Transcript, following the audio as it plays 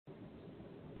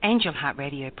Angel Heart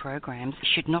Radio programs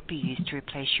should not be used to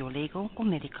replace your legal or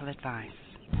medical advice.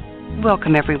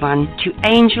 Welcome everyone to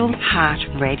Angel Heart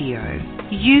Radio.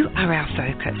 You are our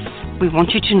focus. We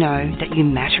want you to know that you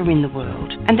matter in the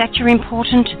world and that you're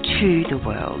important to the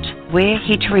world. We're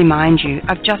here to remind you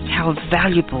of just how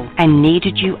valuable and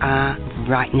needed you are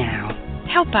right now.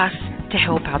 Help us to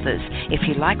help others. If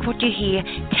you like what you hear,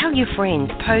 tell your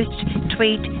friends, post,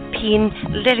 tweet, pin,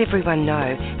 let everyone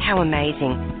know how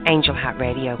amazing Angel Heart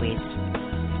Radio is.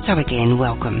 So again,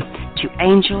 welcome to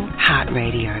Angel Heart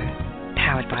Radio.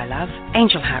 Powered by love,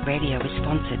 Angel Heart Radio is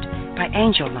sponsored by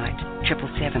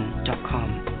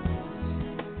AngelLight777.com.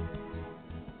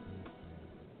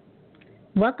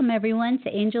 Welcome everyone to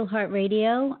Angel Heart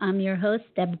Radio. I'm your host,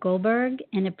 Deb Goldberg,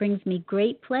 and it brings me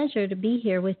great pleasure to be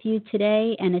here with you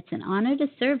today, and it's an honor to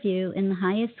serve you in the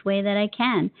highest way that I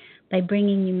can by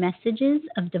bringing you messages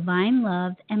of divine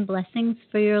love and blessings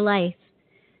for your life.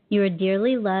 You are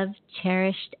dearly loved,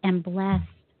 cherished, and blessed.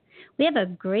 We have a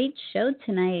great show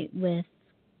tonight with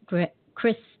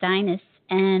Chris Steiness,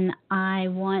 and I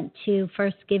want to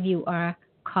first give you our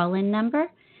call-in number,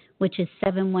 which is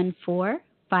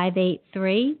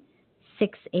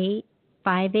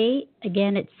 714-583-6858.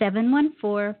 Again, it's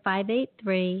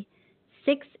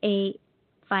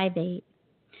 714-583-6858.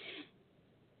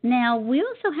 Now, we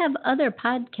also have other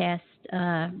podcast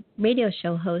radio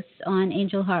show hosts on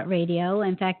Angel Heart Radio.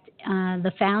 In fact,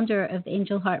 the founder of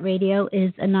Angel Heart Radio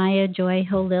is Anaya Joy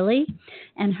Holili,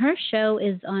 and her show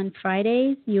is on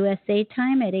Fridays, USA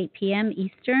time at 8 p.m.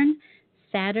 Eastern,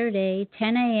 Saturday,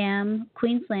 10 a.m.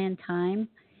 Queensland time,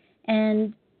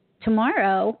 and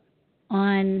tomorrow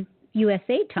on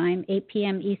USA time, 8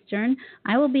 p.m. Eastern,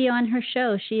 I will be on her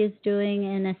show. She is doing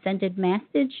an Ascended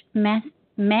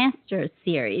Master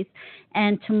series,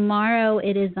 and tomorrow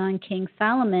it is on King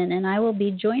Solomon, and I will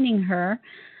be joining her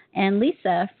and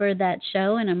Lisa for that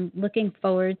show, and I'm looking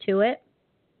forward to it.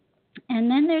 And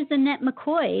then there's Annette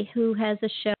McCoy, who has a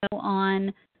show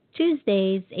on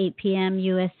Tuesdays, 8 p.m.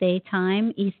 USA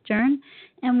time, Eastern,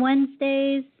 and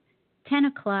Wednesdays, 10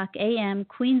 o'clock a.m.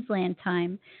 Queensland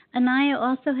time. Anaya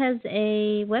also has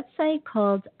a website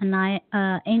called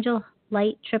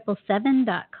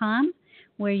AngelLight777.com,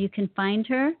 where you can find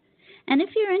her. And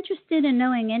if you're interested in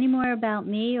knowing any more about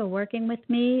me or working with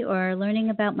me or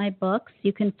learning about my books,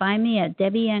 you can find me at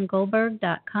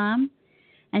DebbieAnnGoldberg.com.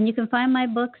 And you can find my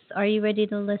books, Are You Ready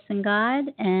to Listen,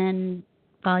 God? And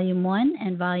Volume 1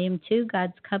 and Volume 2,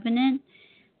 God's Covenant,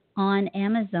 on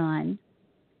Amazon.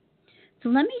 So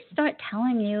let me start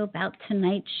telling you about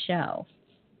tonight's show.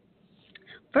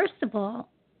 First of all,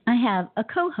 I have a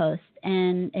co-host,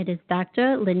 and it is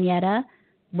Dr. Lynetta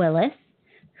Willis,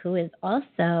 who is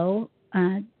also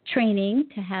training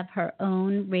to have her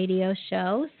own radio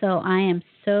show. So I am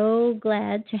so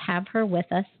glad to have her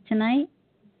with us tonight.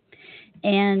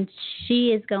 And she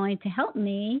is going to help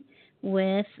me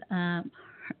with an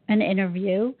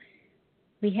interview.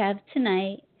 We have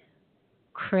tonight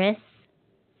Chris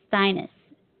Steiness,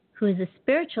 who is a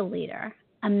spiritual leader,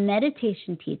 a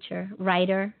meditation teacher,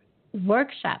 writer,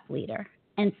 workshop leader,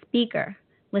 and speaker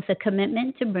with a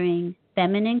commitment to bring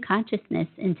feminine consciousness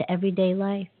into everyday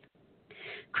life.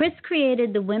 Chris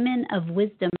created the Women of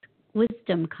Wisdom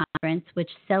Conference, which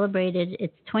celebrated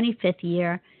its 25th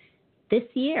year this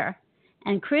year.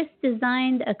 And Chris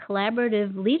designed a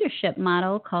collaborative leadership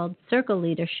model called Circle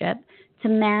Leadership to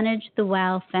manage the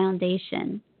WOW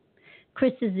Foundation.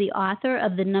 Chris is the author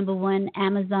of the #1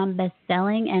 Amazon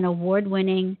best-selling and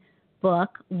award-winning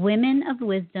book, Women of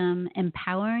Wisdom,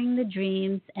 Empowering the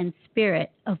Dreams and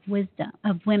Spirit of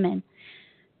Women.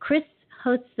 Chris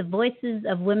hosts the Voices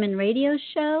of Women radio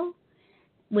show,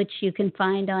 which you can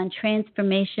find on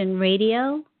Transformation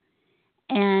Radio.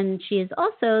 And she is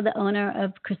also the owner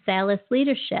of Chrysalis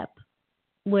Leadership,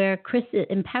 where Chris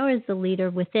empowers the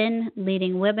leader within,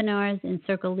 leading webinars in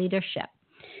Circle Leadership.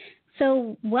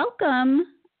 So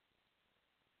welcome,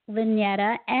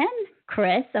 Lynetta and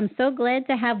Chris. I'm so glad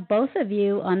to have both of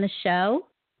you on the show.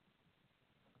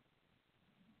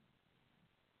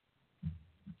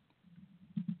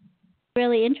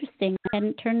 Really interesting. I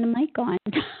hadn't turned the mic on.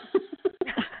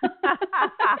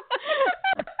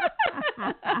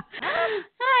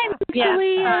 I'm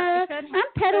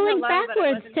pedaling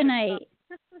backwards tonight.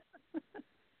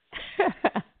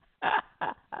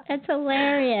 That's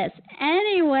hilarious.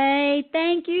 Anyway,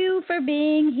 thank you for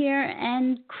being here.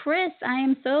 And Chris, I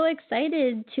am so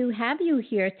excited to have you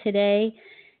here today.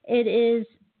 It is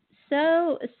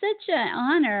such an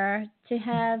honor to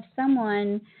have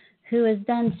someone who has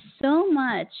done so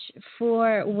much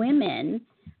for women,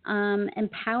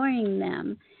 empowering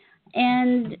them.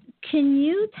 And can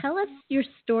you tell us your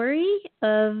story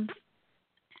of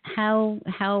how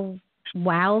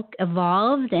WOW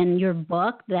evolved, and your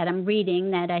book that I'm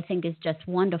reading that I think is just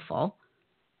wonderful.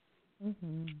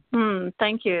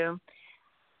 Thank you.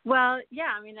 Well, yeah,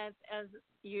 I mean, as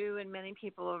you and many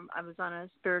people, I was on a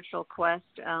spiritual quest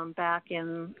back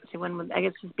in, I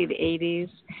guess it would be the 80s.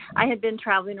 I had been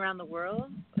traveling around the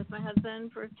world with my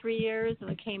husband for 3 years, and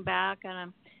I came back, and I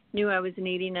knew I was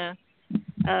needing a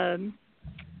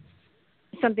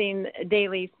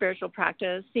daily spiritual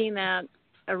practice, seeing that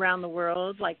around the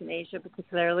world, like in Asia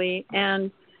particularly,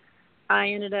 and I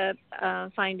ended up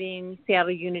finding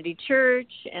Seattle Unity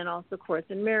Church and also Course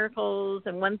in Miracles,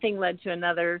 and one thing led to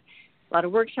another. A lot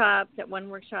of workshops. At one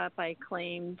workshop, I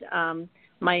claimed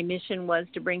my mission was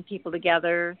to bring people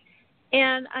together,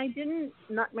 and I didn't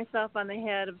knock myself on the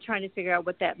head of trying to figure out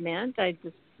what that meant. I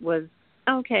just was,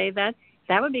 okay, that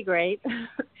would be great.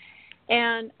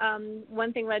 And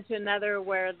one thing led to another,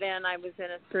 where then I was in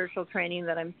a spiritual training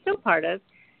that I'm still part of,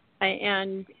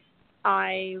 and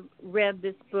I read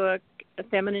this book, A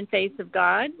Feminine Face of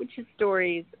God, which is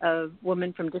stories of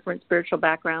women from different spiritual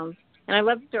backgrounds. And I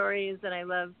love stories, and I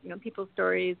love, people's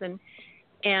stories. And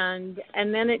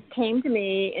then it came to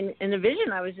me in a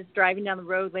vision. I was just driving down the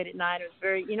road late at night. It was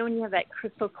very, when you have that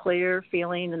crystal clear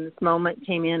feeling, and this moment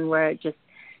came in where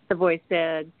the voice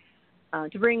said,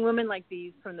 to bring women like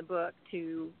these from the book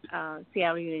to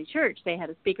Seattle Unity Church. They had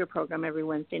a speaker program every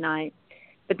Wednesday night.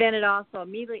 But then it also,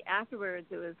 immediately afterwards,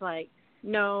 it was like,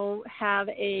 no, have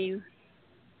a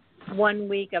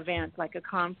 1-week event, like a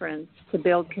conference, to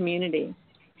build community.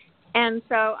 And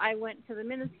so I went to the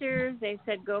ministers. They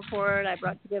said, go for it. I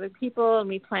brought together people, and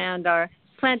we planned a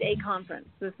conference.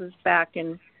 This was back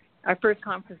in our first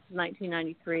conference in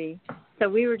 1993. So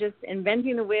we were just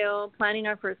inventing the wheel, planning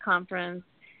our first conference.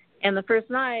 And the first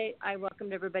night, I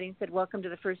welcomed everybody and said, welcome to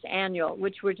the first annual,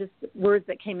 which were just words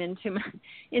that came into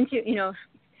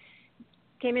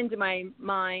my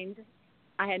mind.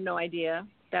 I had no idea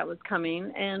that was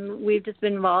coming, and we've just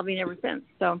been evolving ever since.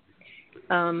 So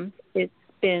it's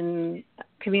been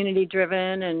community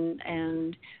driven,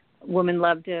 and women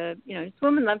love to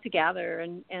gather,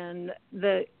 and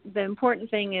the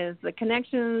important thing is the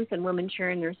connections and women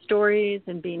sharing their stories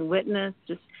and being witnessed.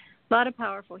 Just a lot of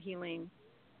powerful healing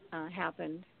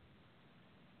happened.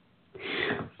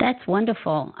 That's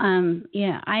wonderful. I'm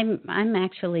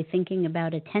actually thinking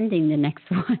about attending the next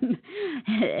one.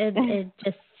 It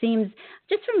just seems,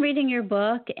 just from reading your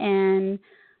book and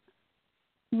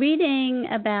reading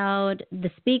about the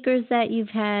speakers that you've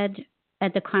had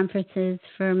at the conferences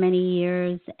for many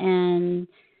years, and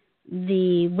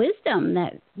the wisdom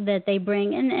that they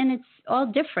bring, and it's all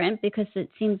different, because it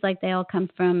seems like they all come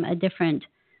from a different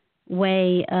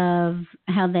way of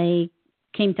how they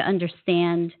came to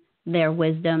understand their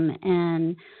wisdom,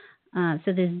 and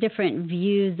so there's different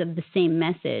views of the same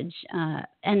message,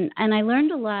 and I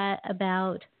learned a lot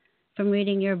from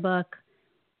reading your book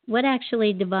what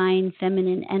actually divine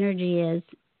feminine energy is.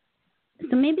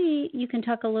 So maybe you can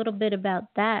talk a little bit about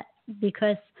that,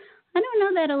 because I don't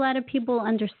know that a lot of people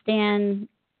understand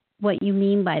what you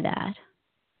mean by that.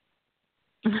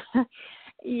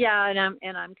 Yeah,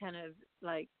 and I'm kind of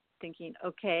like thinking,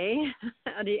 okay,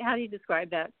 how do you describe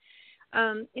that?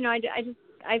 I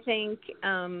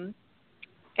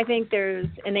think there's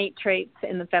innate traits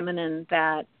in the feminine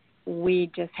that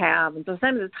we just have, and so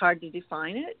sometimes it's hard to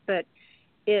define it, but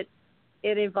it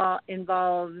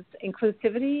involves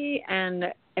inclusivity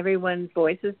and everyone's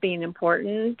voices being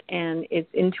important, and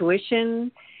it's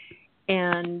intuition,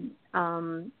 and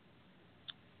when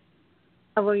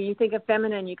you think of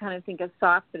feminine, you kind of think of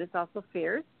soft, but it's also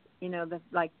fierce.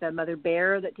 Like the mother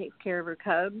bear that takes care of her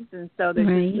cubs. And so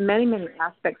there's just many, many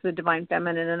aspects of the divine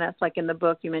feminine, and that's like in the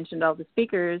book you mentioned all the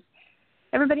speakers.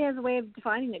 Everybody has a way of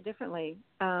defining it differently.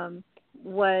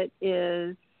 But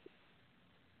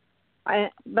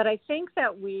I think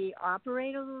that we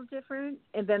operate a little different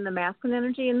than the masculine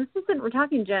energy. And we're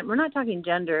not talking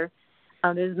gender.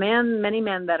 There's many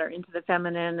men that are into the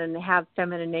feminine and have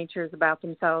feminine natures about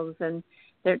themselves, and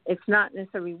it's not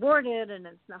necessarily rewarded, and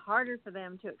it's not harder for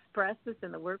them to express this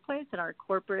in the workplace, in our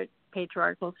corporate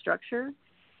patriarchal structure.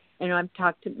 I've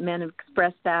talked to men who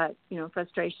expressed that,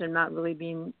 frustration, not really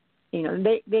being,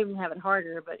 they even have it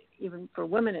harder, but even for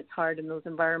women it's hard in those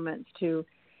environments to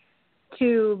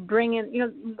bring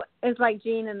in, it's like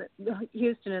Jean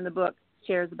Houston in the book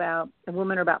shares about the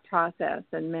women are about process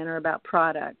and men are about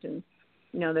product, and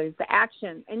there's the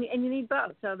action, and you need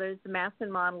both. So there's the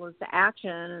masculine model is the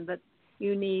action, but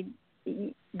you need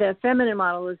the feminine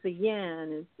model is the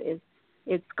yin,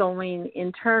 it's going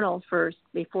internal first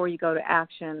before you go to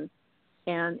action,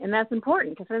 and that's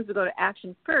important, because sometimes we go to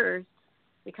action first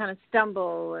you kind of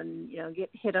stumble and, get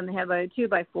hit on the head by a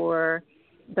 2x4.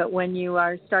 But when you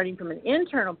are starting from an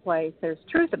internal place, there's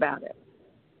truth about it.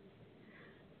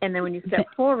 And then when you step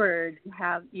forward,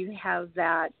 you have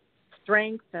that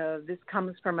strength of this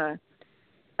comes from a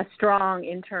strong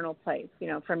internal place,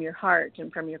 from your heart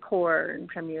and from your core and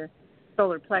from your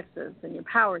solar plexus and your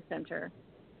power center.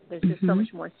 There's just so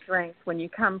much more strength when you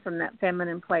come from that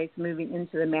feminine place moving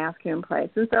into the masculine place.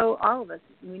 And so all of us,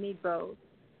 we need both.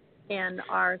 And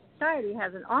our society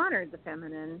hasn't honored the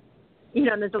feminine.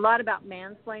 There's a lot about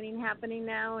mansplaining happening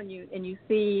now, and you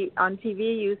see on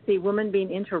TV, you see women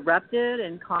being interrupted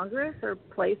in Congress or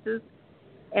places,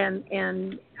 and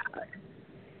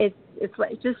it's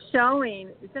just showing,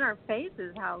 it's in our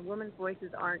faces how women's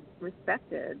voices aren't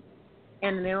respected,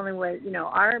 and the only way,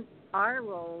 our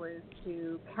role is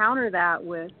to counter that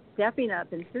with stepping up,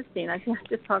 insisting. I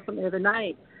just saw something the other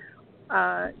night.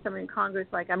 Someone in Congress,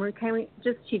 I'm reclaiming,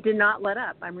 she did not let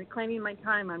up. I'm reclaiming my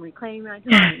time.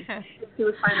 She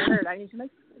was finally heard.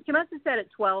 She must have said it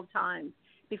 12 times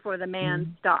before the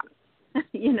man stopped, and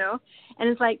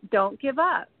it's like, don't give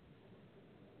up.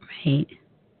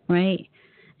 Right.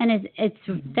 And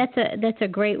that's a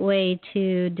great way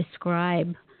to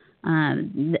describe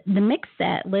the mix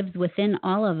that lives within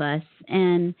all of us,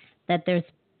 and that there's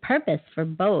purpose for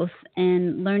both,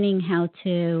 and learning how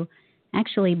to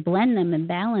actually blend them and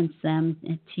balance them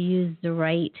to use the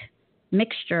right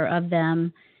mixture of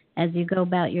them as you go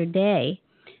about your day.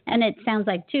 And it sounds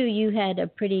like, too, you had a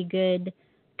pretty good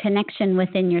connection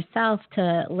within yourself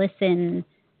to listen,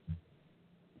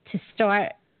 to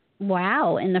start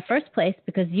WOW in the first place,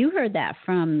 because you heard that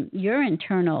from your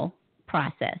internal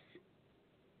process.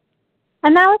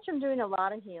 And now it's from doing a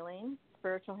lot of healing,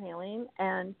 spiritual healing,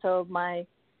 and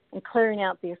clearing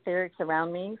out the etherics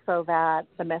around me so that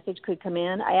the message could come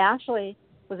in. I actually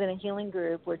was in a healing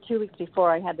group where 2 weeks before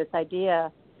I had this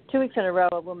idea. 2 weeks in a row,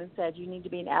 a woman said, you need to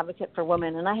be an advocate for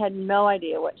women. And I had no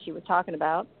idea what she was talking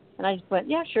about. And I just went,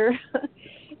 yeah, sure.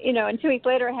 And 2 weeks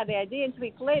later, I had the idea. And 2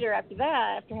 weeks later, after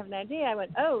having the idea, I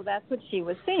went, oh, that's what she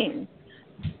was seeing.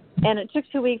 And it took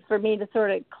 2 weeks for me to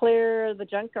sort of clear the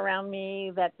junk around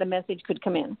me that the message could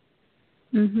come in.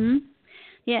 Mm-hmm.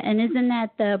 Yeah, and isn't that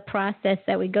the process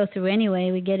that we go through anyway?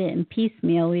 We get it in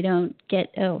piecemeal. We don't get,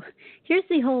 here's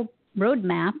the whole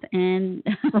roadmap, and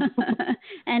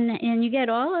and you get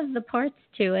all of the parts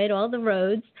to it, all the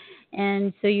roads,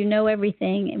 and so you know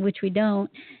everything, which we don't.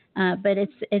 But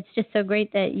it's just so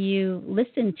great that you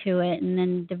listened to it and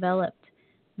then developed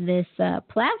this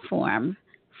platform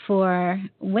for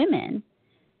women.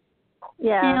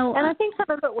 Yeah, and I think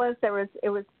some of it was it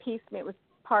was piecemeal. It was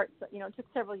parts. It took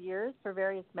several years for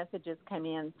various messages come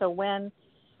in. So when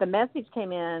the message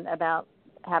came in about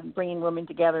bringing women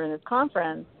together in this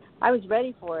conference, I was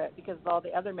ready for it because of all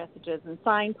the other messages and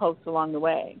signposts along the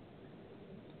way,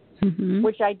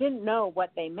 which I didn't know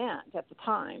what they meant at the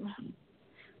time.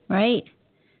 Right.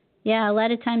 Yeah, a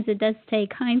lot of times it does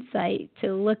take hindsight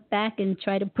to look back and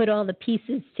try to put all the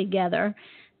pieces together.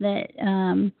 That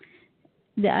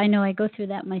I know I go through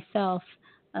that myself.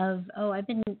 I've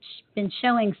been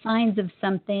showing signs of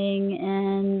something,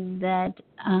 and that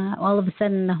all of a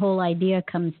sudden the whole idea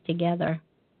comes together.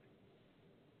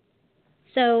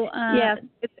 So yeah,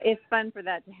 it's fun for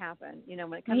that to happen.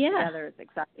 When it comes together, it's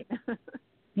exciting.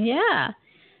 Yeah,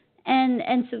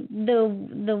 and so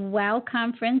the WOW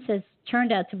conference has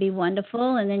turned out to be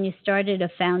wonderful, and then you started a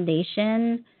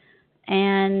foundation,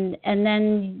 and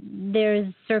then there's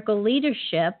Circle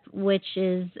Leadership, which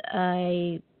is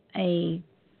a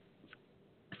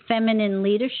feminine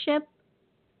leadership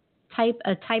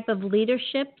type of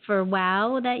leadership for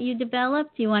WOW that you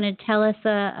developed. Do you want to tell us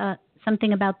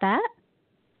something about that?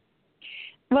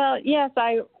 Well, yes,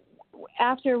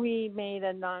 after we made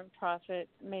a nonprofit,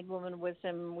 made Women of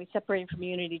Wisdom, we separated from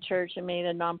Unity Church and made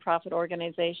a nonprofit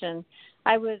organization.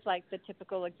 I was like the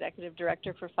typical executive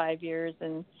director for 5 years,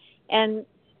 and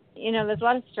there's a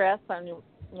lot of stress on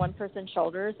one person's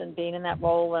shoulders and being in that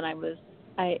role. And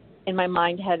I in my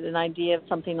mind had an idea of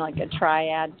something like a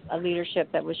triad, a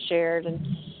leadership that was shared. And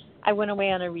I went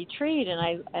away on a retreat, and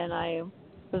I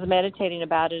was meditating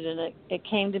about it, and it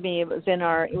came to me. It was in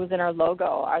our logo.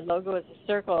 Our logo is a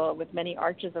circle with many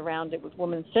arches around it with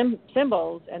women's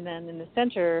symbols, and then in the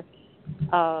center,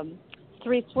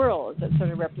 3 swirls that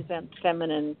sort of represent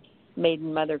feminine,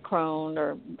 maiden, mother, crone,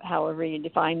 or however you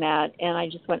define that. And I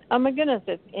just went, oh my goodness,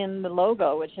 it's in the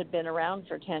logo, which had been around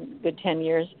for 10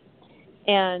 years.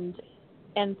 And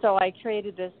so I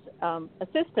created this a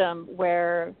system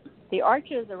where the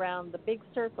arches around the big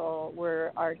circle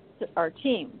were our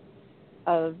teams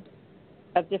of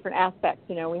different aspects.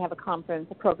 We have a conference,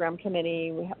 a program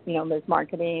committee. We have, there's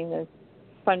marketing, there's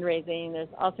fundraising. There's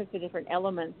all sorts of different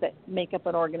elements that make up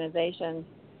an organization.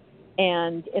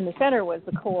 And in the center was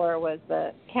the core, was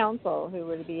the council, who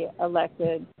were to be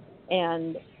elected,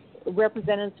 and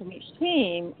representatives from each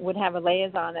team would have a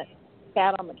liaison that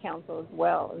sat on the council as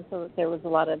well. And so there was a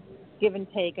lot of give and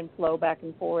take and flow back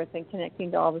and forth and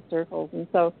connecting to all the circles. And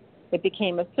so it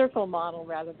became a circle model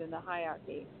rather than the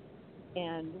hierarchy.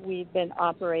 And we've been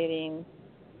operating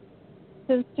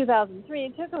since 2003.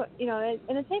 It took,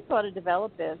 and it takes a lot to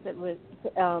develop this. It was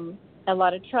a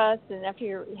lot of trust, and after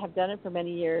you have done it for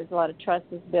many years, a lot of trust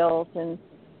is built, and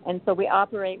so we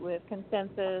operate with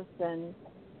consensus,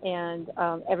 and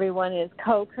everyone is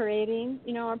co-creating,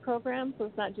 our program. So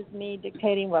it's not just me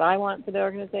dictating what I want for the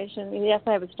organization. I mean, yes,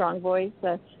 I have a strong voice.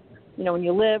 When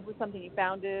you live with something you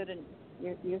founded and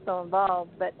you're so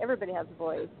involved, but everybody has a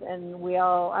voice, and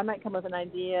I might come with an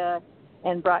idea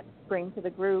and bring to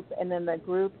the group, and then the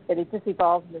group, it just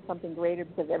evolves into something greater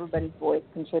because everybody's voice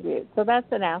contributes. So that's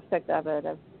an aspect of it,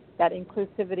 of that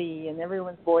inclusivity, and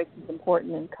everyone's voice is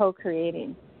important in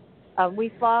co-creating.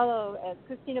 We follow, as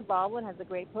Christina Baldwin has a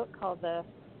great book called The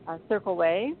Circle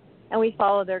Way, and we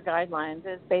follow their guidelines.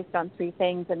 It's based on 3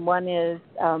 things, and one is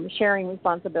sharing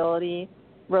responsibility,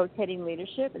 rotating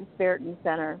leadership, and spirit and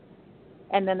center.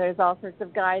 And then there's all sorts of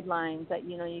guidelines that,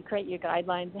 you create your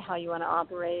guidelines of how you want to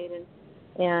operate,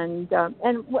 and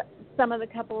what some of the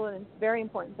couple of very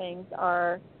important things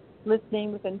are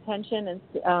listening with intention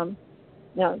and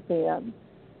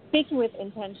speaking with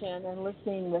intention and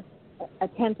listening with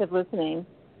attentive listening,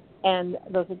 and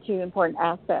those are 2 important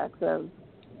aspects of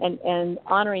and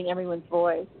honoring everyone's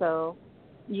voice. So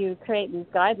you create these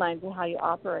guidelines of how you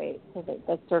operate so that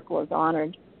the circle is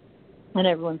honored and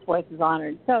everyone's voice is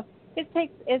honored. So it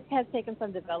has taken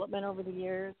some development over the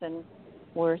years, and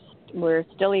we're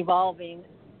still evolving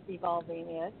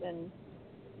it, and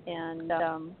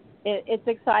it's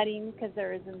exciting because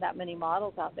there isn't that many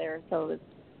models out there. So it's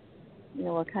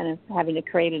we're kind of having to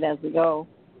create it as we go.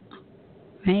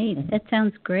 Right, that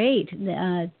sounds great.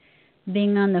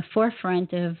 Being on the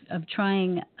forefront of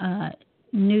trying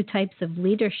new types of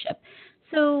leadership.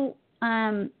 So,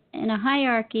 in a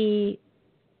hierarchy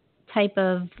type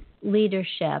of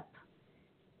leadership,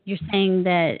 you're saying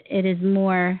that it is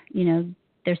more,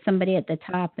 there's somebody at the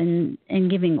top and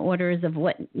giving orders of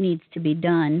what needs to be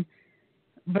done,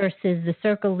 versus the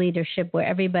circle leadership where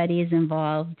everybody is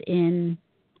involved in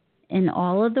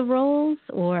all of the roles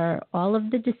or all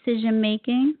of the decision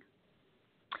making?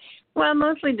 Well,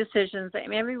 mostly decisions. I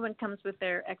mean, everyone comes with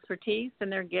their expertise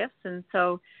and their gifts, and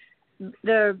so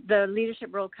the leadership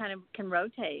role kind of can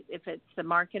rotate. If it's the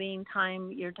marketing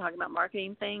time, you're talking about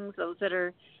marketing things, those that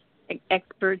are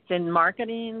experts in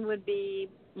marketing would be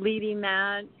leading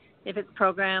that. If it's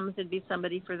programs, it'd be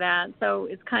somebody for that. So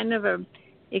it kind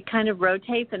of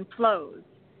rotates and flows.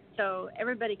 So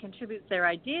everybody contributes their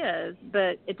ideas,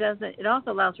 but it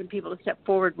also allows for people to step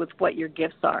forward with what your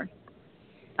gifts are,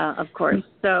 of course.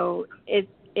 So it's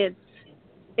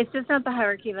just not the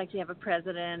hierarchy like you have a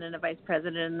president and a vice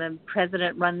president, and the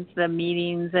president runs the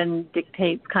meetings and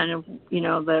dictates kind of,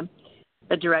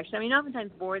 the direction. I mean,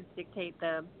 oftentimes boards dictate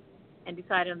and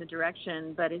decide on the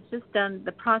direction, but it's just done,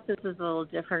 the process is a little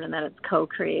different in that it's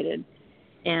co-created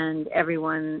and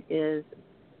everyone is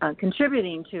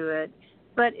contributing to it.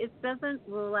 But it doesn't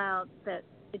rule out that,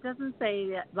 it doesn't say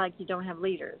that like you don't have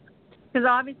leaders. Because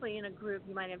obviously in a group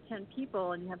you might have 10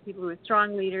 people, and you have people who are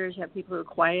strong leaders, you have people who are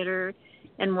quieter.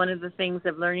 And one of the things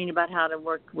of learning about how to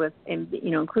work with,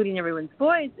 including everyone's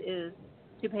voice, is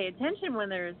to pay attention when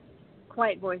there's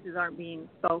quiet voices aren't being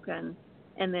spoken.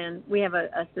 And then we have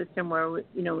a system where,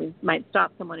 we might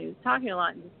stop someone who's talking a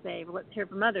lot and just say, well, let's hear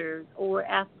from others, or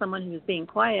ask someone who's being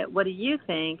quiet, what do you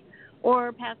think?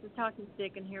 Or pass the talking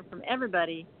stick and hear from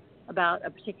everybody about a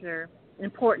particular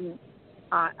important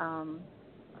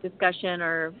discussion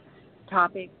or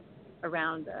topic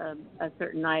around a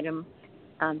certain item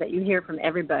that you hear from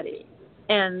everybody.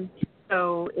 And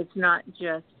so it's not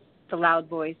just the loud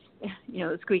voice,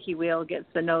 the squeaky wheel gets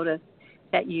the notice,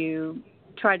 that you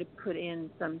try to put in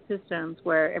some systems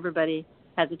where everybody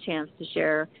has a chance to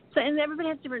share. So, and everybody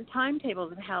has different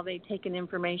timetables of how they take in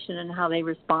information and how they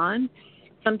respond.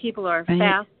 Some people are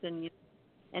fast and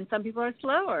some people are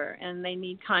slower, and they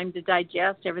need time to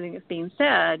digest everything that's being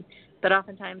said. But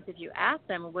oftentimes if you ask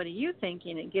them, well, what are you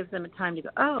thinking, it gives them a time to go,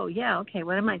 oh, yeah, okay,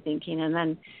 what am I thinking?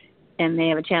 And they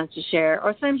have a chance to share.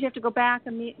 Or sometimes you have to go back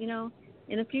and meet,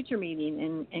 in a future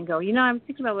meeting and go, I was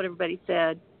thinking about what everybody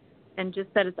said, and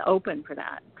just that it's open for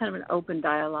that, kind of an open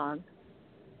dialogue.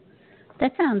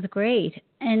 That sounds great.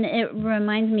 And it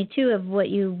reminds me, too, of what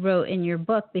you wrote in your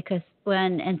book, because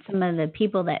and some of the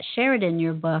people that shared in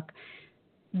your book,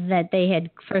 that they had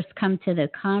first come to the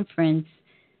conference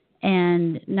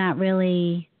and not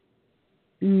really,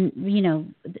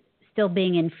 still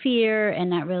being in fear and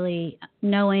not really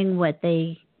knowing what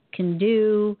they can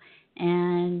do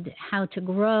and how to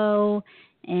grow.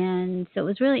 And so it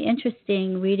was really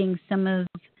interesting reading some of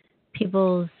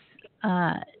people's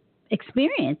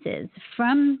experiences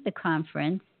from the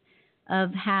conference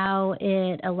of how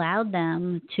it allowed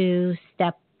them to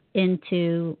step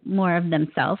into more of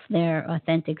themselves, their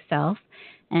authentic self,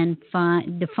 and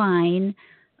define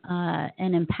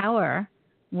and empower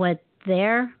what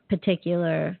their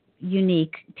particular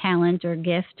unique talent or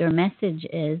gift or message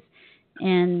is.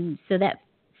 And so that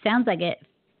sounds like it.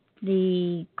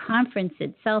 The conference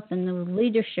itself and the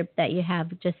leadership that you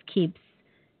have just keeps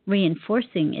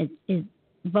reinforcing it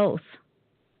both.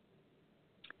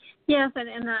 Yes,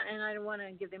 and I don't want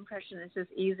to give the impression it's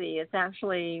just easy. It's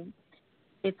actually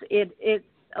it's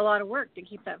a lot of work to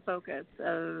keep that focus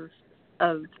of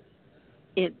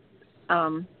it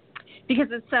because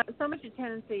it's so much a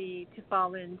tendency to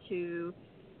fall into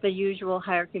the usual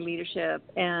hierarchy leadership,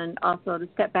 and also to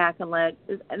step back and I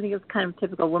think it's kind of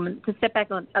typical woman to step back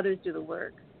and let others do the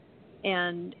work.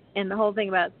 And the whole thing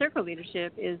about circle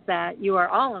leadership is that you are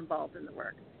all involved in the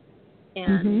work.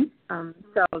 And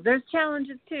so there's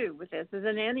challenges too with this. As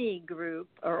in any group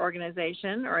or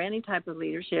organization or any type of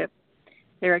leadership,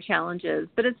 there are challenges,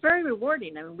 but it's very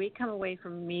rewarding. I mean, we come away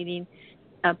from meeting,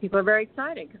 people are very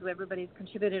excited because everybody's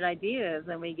contributed ideas,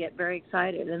 and we get very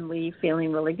excited and leave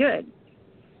feeling really good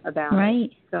about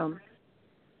it. So.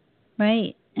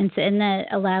 Right. And that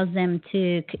allows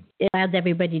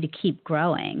everybody to keep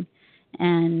growing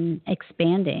and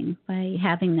expanding by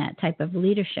having that type of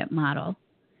leadership model.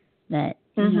 That,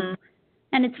 and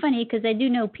it's funny because I do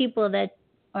know people that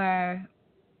are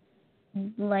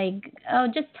like, oh,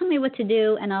 just tell me what to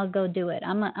do and I'll go do it.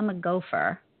 I'm a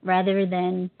gopher, rather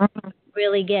than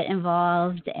really get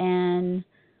involved and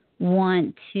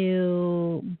want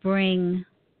to bring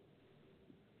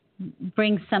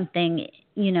something,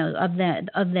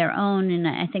 of their own. And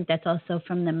I think that's also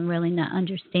from them really not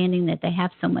understanding that they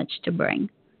have so much to bring.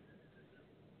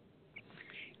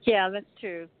 Yeah, that's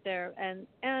true. There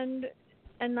and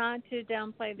not to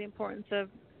downplay the importance of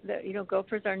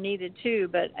gophers are needed too,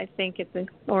 but I think it's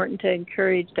important to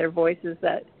encourage their voices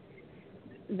that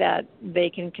they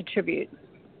can contribute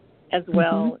as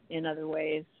well in other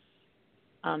ways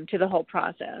to the whole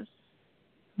process.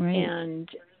 Right.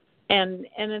 And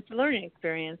it's a learning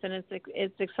experience, and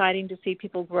it's exciting to see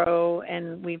people grow,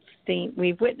 and we've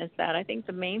witnessed that. I think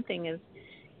the main thing is,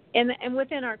 and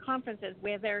within our conferences,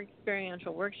 we have their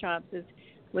experiential workshops.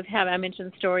 I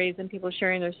mentioned stories and people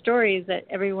sharing their stories. That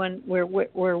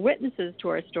we're witnesses to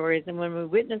our stories, and when we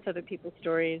witness other people's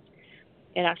stories,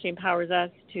 it actually empowers us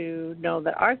to know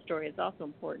that our story is also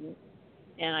important.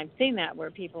 And I've seen that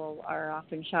where people are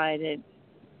often shy to.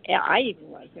 I even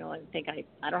was, I think I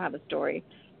don't have a story.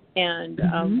 And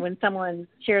when someone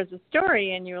shares a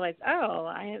story and you realize, oh,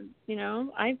 I have,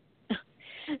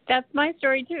 that's my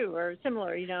story too, or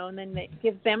similar, and then it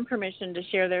gives them permission to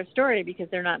share their story because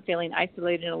they're not feeling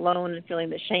isolated and alone and feeling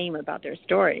the shame about their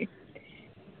story.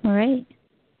 All right.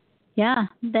 Yeah,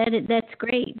 that's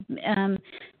great.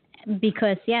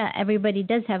 Because everybody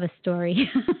does have a story,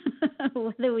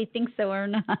 whether we think so or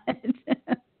not.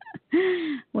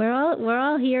 We're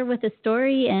all here with a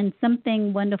story and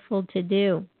something wonderful to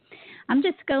do. I'm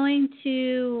just going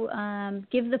to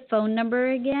give the phone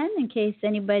number again in case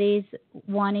anybody's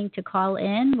wanting to call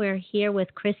in. We're here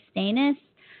with Chris Stanis,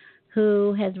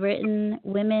 who has written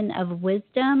Women of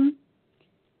Wisdom,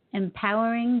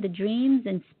 Empowering the Dreams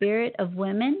and Spirit of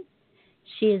Women.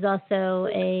 She is also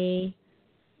a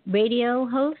radio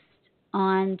host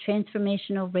on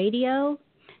Transformational Radio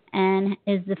and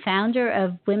is the founder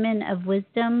of Women of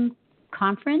Wisdom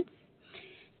Conference.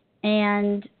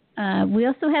 And we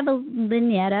also have a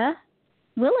Lynetta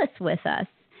Willis with us.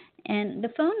 And the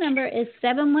phone number is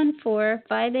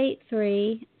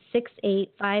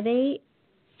 714-583-6858,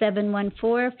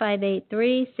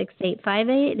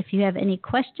 714-583-6858. If you have any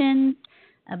questions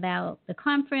about the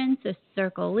conference or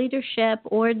circle leadership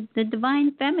or the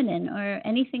divine feminine or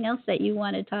anything else that you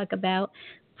want to talk about,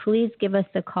 please give us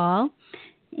a call.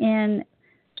 And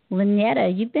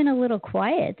Lynetta, you've been a little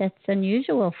quiet. That's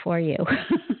unusual for you.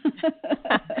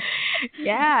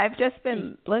 Yeah, I've just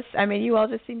been listening. I mean, you all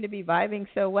just seem to be vibing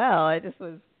so well. I just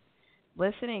was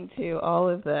listening to all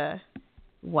of the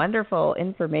wonderful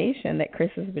information that Chris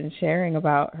has been sharing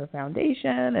about her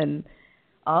foundation and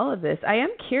all of this. I am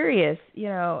curious,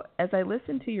 as I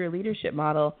listen to your leadership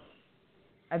model,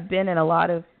 I've been in a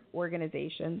lot of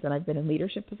organizations and I've been in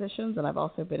leadership positions, and I've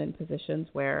also been in positions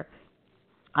where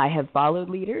I have followed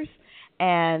leaders,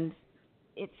 and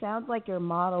it sounds like your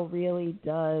model really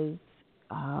does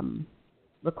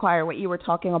require what you were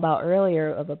talking about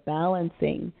earlier of a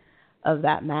balancing of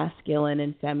that masculine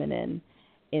and feminine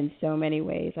in so many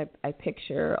ways. I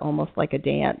picture almost like a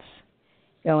dance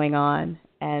going on.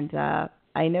 And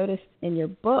I noticed in your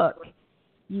book,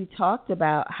 you talked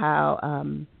about how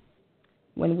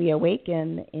when we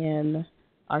awaken in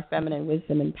our feminine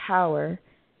wisdom and power,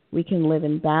 we can live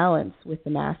in balance with the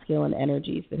masculine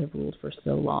energies that have ruled for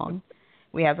so long.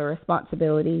 We have a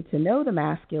responsibility to know the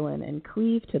masculine and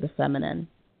cleave to the feminine.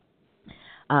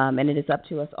 And it is up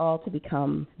to us all to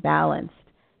become balanced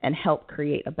and help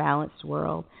create a balanced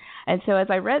world. And so as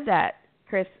I read that,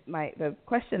 Chris, the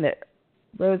question that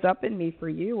rose up in me for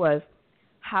you was,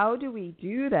 how do we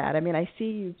do that? I mean, I see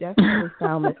you've definitely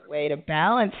found this way to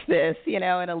balance this, in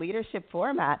a leadership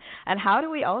format. And how do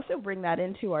we also bring that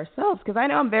into ourselves? Because I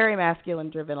know I'm very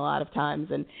masculine driven a lot of times,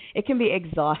 and it can be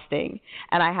exhausting.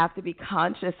 And I have to be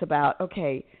conscious about,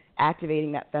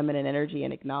 activating that feminine energy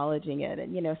and acknowledging it.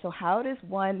 And, so how does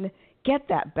one get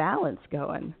that balance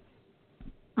going?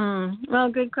 Well,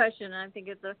 good question. I think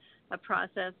it's a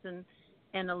process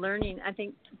and a learning. I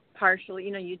think partially,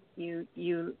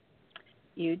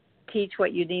 you teach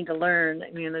what you need to learn.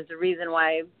 I mean, there's a reason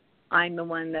why I'm the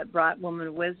one that brought Woman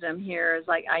of Wisdom here, is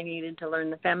like I needed to learn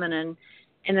the feminine.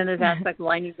 And then there's aspects,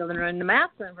 I need to learn the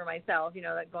masculine for myself,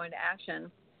 like going to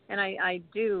action. And I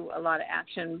do a lot of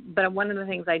action. But one of the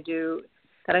things I do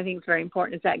that I think is very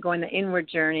important is that going the inward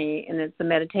journey, and it's the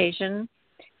meditation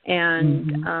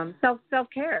and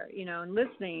self-care, and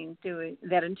listening to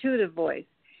that intuitive voice.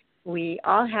 We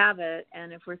all have it.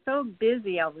 And if we're so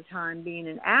busy all the time being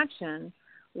in action,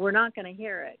 we're not going to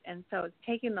hear it. And so it's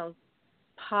taking those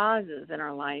pauses in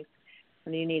our life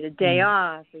when you need a day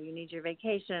off, or you need your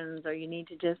vacations, or you need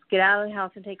to just get out of the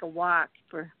house and take a walk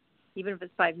for, even if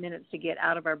it's 5 minutes, to get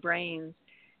out of our brains.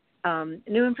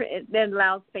 That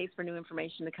allows space for new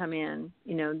information to come in.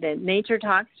 That nature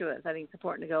talks to us. I think it's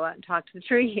important to go out and talk to the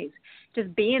trees.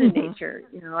 Just being in nature.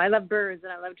 I love birds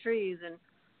and I love trees,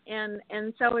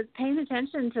 and so it's paying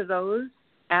attention to those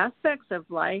aspects of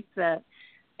life that,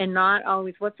 and not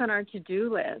always what's on our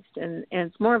to-do list. And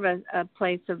it's more of a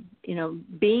place of,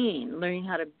 being, learning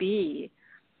how to be.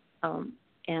 And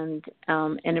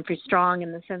if you're strong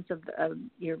in the sense of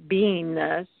your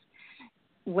beingness,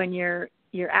 when your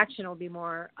action will be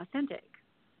more authentic.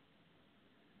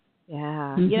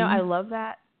 Yeah. I love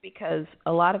that, because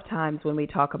a lot of times when we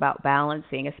talk about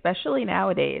balancing, especially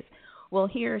nowadays, we'll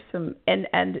hear some,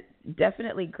 and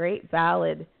definitely great,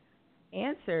 valid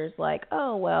answers like,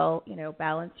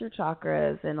 balance your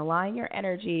chakras and align your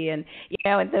energy and,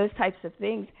 and those types of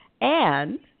things.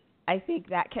 And I think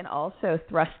that can also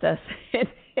thrust us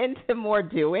into more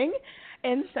doing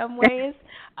in some ways.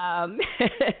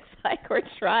 It's like we're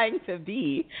trying to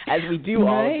be as we do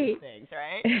all of these things,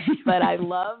 right? But I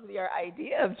love your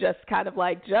idea of just kind of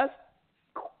like, just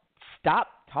stop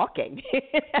talking.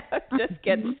 Just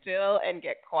get still and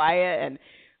get quiet and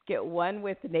get one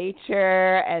with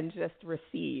nature and just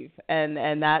receive.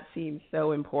 And that seems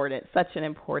so important, such an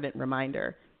important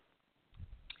reminder.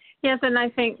 Yes, and I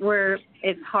think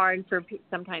it's hard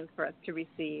sometimes for us to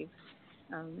receive.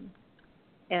 And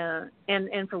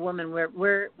for women,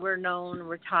 we're known,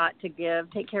 we're taught to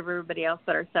take care of everybody else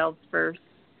but ourselves first.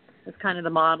 It's kind of the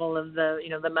model of the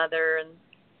mother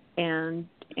and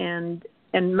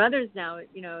mothers now.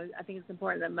 I think it's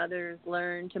important that mothers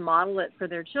learn to model it for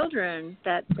their children,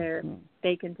 that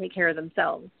they can take care of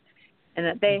themselves, and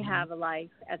that they have a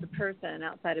life as a person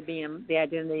outside of being the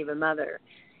identity of a mother.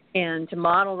 And to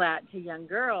model that to young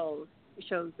girls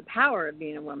shows the power of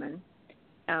being a woman.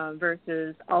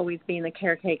 Versus always being the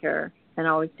caretaker and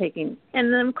always taking.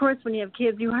 And then, of course, when you have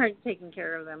kids, you aren't taking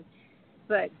care of them.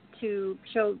 But to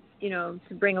show, to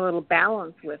bring a little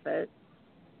balance with it,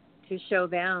 to show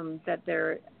them that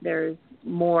there's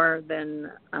more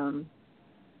than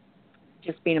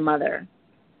just being a mother.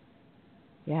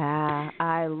 Yeah,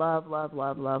 I love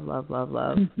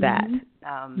that.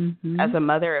 As a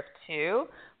mother of two,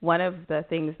 one of the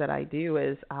things that I do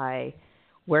is I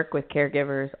work with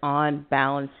caregivers on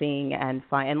balancing and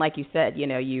like you said,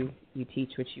 you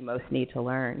teach what you most need to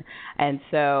learn. And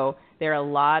so there are a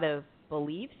lot of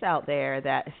beliefs out there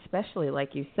that, especially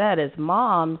like you said, as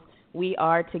moms, we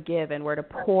are to give and we're to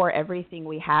pour everything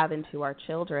we have into our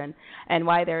children. And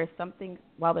while there's something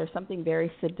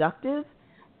very seductive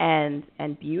and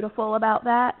beautiful about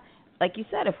that, like you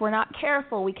said, if we're not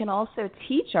careful, we can also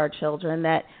teach our children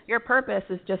that your purpose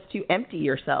is just to empty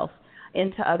yourself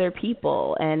into other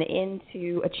people and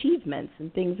into achievements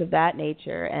and things of that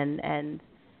nature, and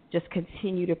just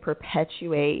continue to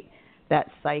perpetuate that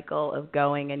cycle of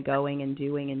going and going and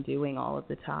doing all of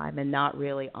the time, and not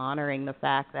really honoring the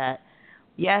fact that,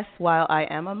 yes, while I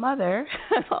am a mother,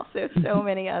 I'm also so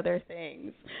many other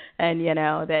things, and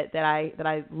that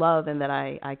I love and that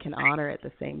I can honor at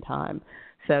the same time.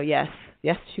 So yes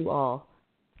to all.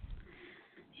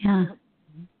 Yeah,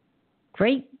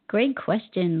 great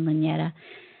question, Lynetta.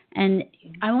 And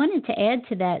I wanted to add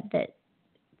to that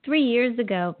 3 years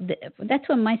ago, that's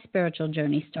when my spiritual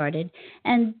journey started,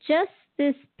 and just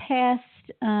this past,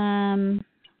 when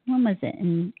was it,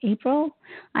 in April,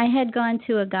 I had gone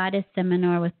to a goddess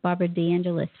seminar with Barbara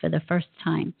DeAngelis for the first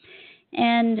time.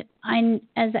 And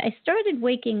as I started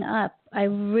waking up, I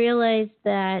realized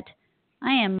that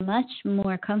I am much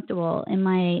more comfortable in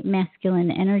my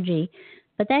masculine energy.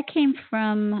 But that came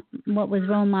from what was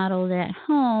role modeled at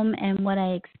home and what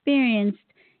I experienced,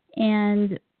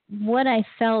 and what I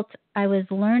felt I was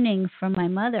learning from my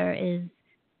mother is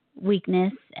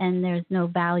weakness, and there's no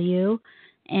value,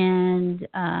 and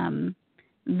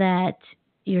that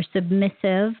you're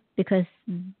submissive, because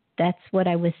that's what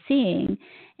I was seeing.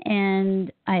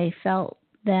 And I felt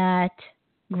that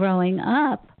growing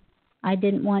up, I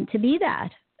didn't want to be that.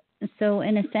 So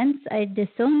in a sense, I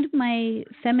disowned my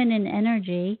feminine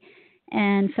energy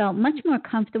and felt much more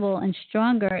comfortable and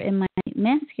stronger in my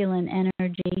masculine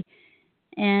energy,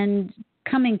 and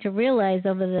coming to realize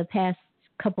over the past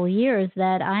couple of years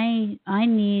that I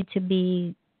need to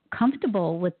be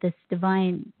comfortable with this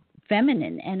divine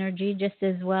feminine energy just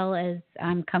as well as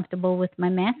I'm comfortable with my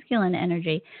masculine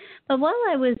energy. But while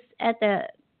I was at the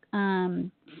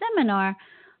seminar,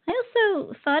 I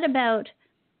also thought about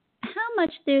how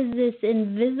much there's this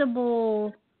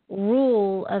invisible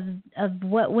rule of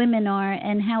what women are,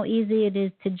 and how easy it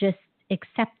is to just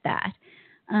accept that.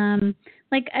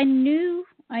 Like I knew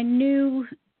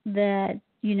that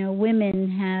women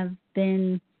have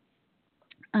been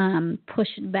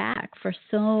pushed back for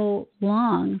so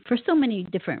long for so many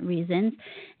different reasons,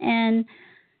 and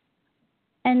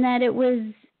that it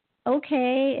was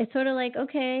okay. It's sort of like,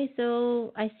 okay,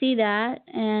 so I see that,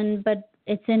 but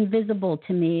it's invisible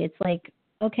to me. It's like,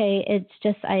 okay, it's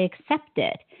just I accept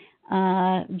it,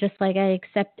 just like I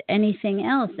accept anything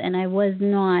else. And I was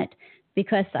not,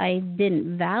 because I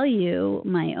didn't value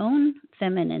my own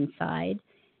feminine side,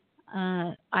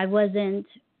 I wasn't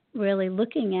really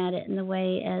looking at it in the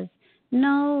way as,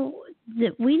 no,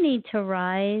 that we need to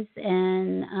rise,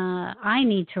 and I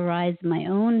need to rise my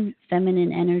own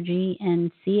feminine energy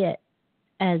and see it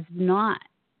as not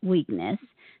weakness,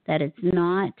 that it's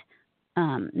not,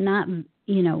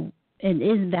 it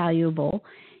is valuable,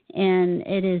 and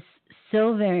it is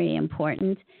so very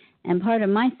important. And part of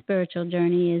my spiritual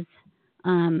journey is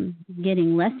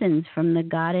getting lessons from the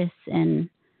goddess and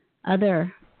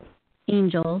other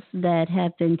angels that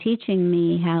have been teaching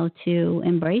me how to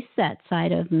embrace that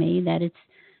side of me, that it's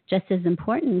just as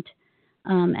important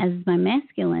as my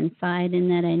masculine side, and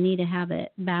that I need to have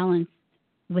it balanced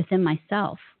within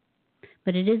myself.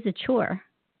 But it is a chore.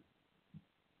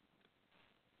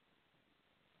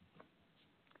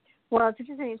 Well, it's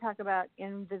interesting you talk about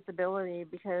invisibility,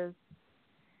 because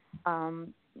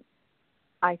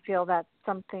I feel that's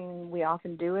something we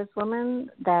often do as women,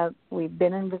 that we've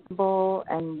been invisible,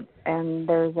 and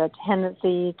there's a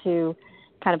tendency to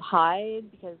kind of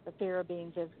hide because the fear of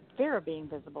being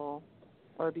visible.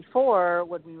 Or before,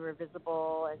 when we were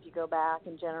visible, as you go back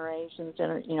in generations,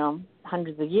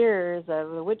 hundreds of years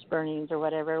of the witch burnings or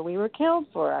whatever, we were killed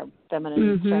for our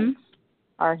feminine strength,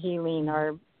 our healing,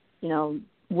 our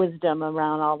wisdom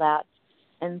around all that.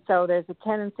 And so there's a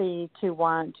tendency to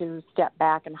want to step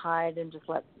back and hide and just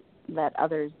let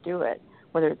others do it,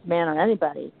 whether it's man or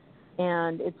anybody.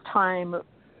 And it's time,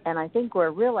 and I think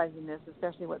we're realizing this,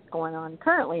 especially what's going on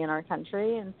currently in our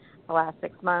country in the last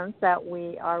 6 months, that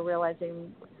we are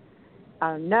realizing,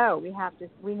 no,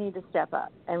 we need to step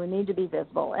up, and we need to be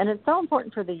visible. And it's so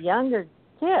important for the younger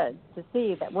kids to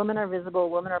see that women are visible,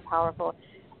 women are powerful.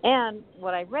 And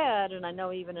what I read, and I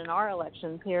know even in our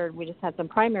elections here, we just had some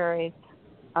primaries,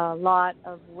 a lot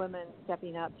of women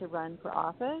stepping up to run for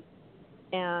office.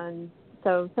 And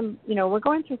so we're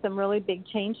going through some really big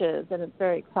changes, and it's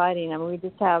very exciting. I mean, we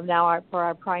just have now for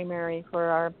our primary for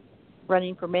our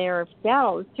running for mayor of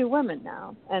Seattle is 2 women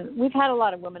now. And we've had a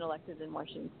lot of women elected in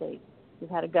Washington State. We've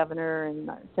had a governor, and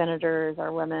our senators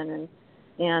are women,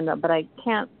 but I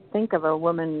can't think of a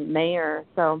woman mayor.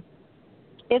 So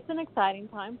it's an exciting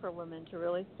time for women to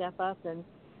really step up, and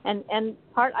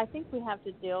I think we have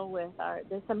to deal with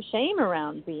there's some shame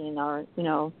around being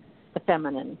the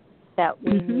feminine that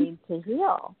we need to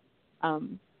heal.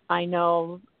 I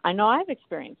know I've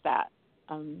experienced that.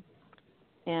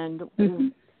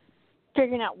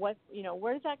 figuring out what,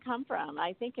 where does that come from?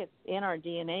 I think it's in our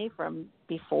DNA from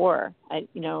before.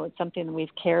 It's something that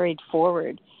we've carried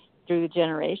forward through the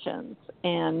generations,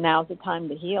 and now's the time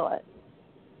to heal it.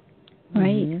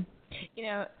 Right.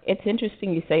 Mm-hmm. It's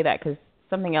interesting you say that, because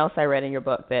something else I read in your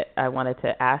book that I wanted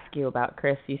to ask you about,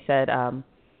 Chris, you said,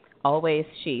 always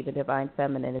she, the divine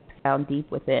feminine, is found deep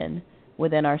within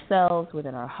ourselves,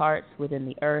 within our hearts, within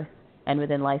the earth, and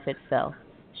within life itself.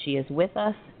 She is with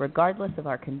us regardless of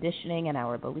our conditioning and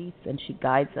our beliefs, and she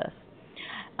guides us.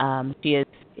 She is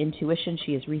intuition,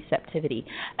 she is receptivity.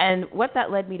 And what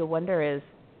that led me to wonder is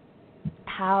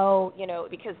how,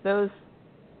 because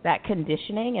that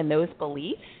conditioning and those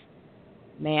beliefs,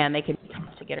 man, they can be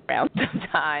tough to get around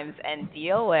sometimes and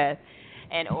deal with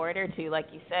in order to, like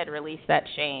you said, release that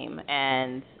shame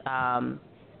and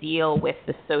deal with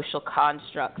the social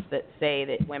constructs that say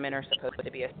that women are supposed to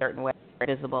be a certain way,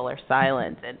 visible or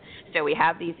silent. And so we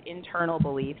have these internal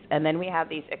beliefs, and then we have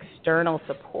these external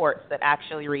supports that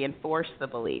actually reinforce the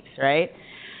beliefs, right?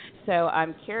 So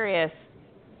I'm curious,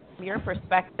 from your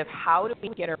perspective, how do we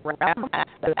get around that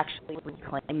to actually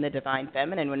reclaim the divine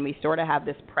feminine when we sort of have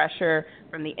this pressure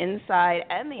from the inside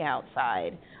and the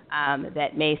outside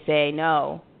that may say,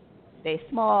 no, stay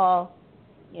small,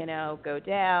 go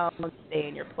down, stay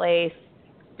in your place.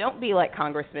 Don't be like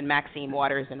Congressman Maxine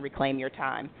Waters and reclaim your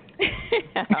time.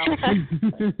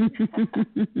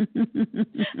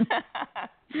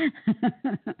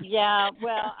 Yeah,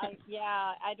 well,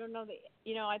 I don't know that,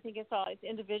 I think it's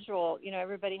individual.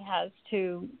 Everybody has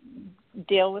to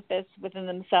deal with this within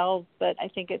themselves, but I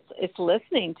think it's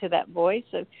listening to that voice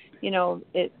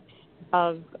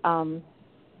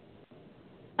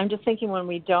I'm just thinking when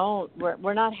we don't,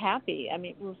 we're not happy. I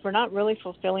mean, if we're not really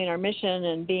fulfilling our mission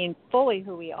and being fully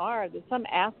who we are, there's some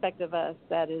aspect of us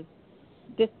that is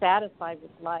dissatisfied with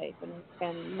life,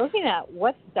 and looking at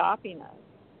what's stopping us,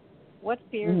 what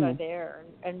fears are there,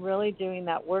 and really doing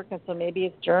that work. And so maybe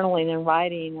it's journaling and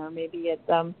writing, or maybe it's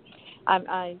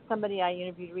somebody I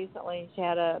interviewed recently. She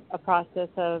had a process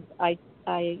of I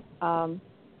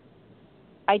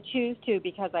choose to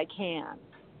because I can.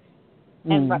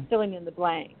 And filling in the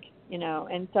blank,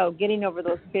 and so getting over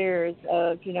those fears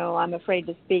of, I'm afraid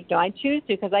to speak. No, I choose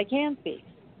to because I can speak,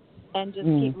 and just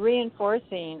keep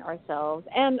reinforcing ourselves.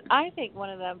 And I think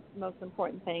one of the most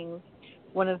important things,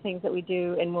 one of the things that we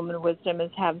do in Women of Wisdom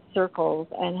is have circles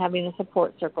and having a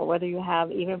support circle, whether you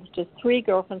have, even if it's just 3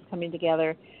 girlfriends coming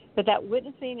together, but that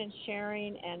witnessing and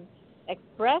sharing and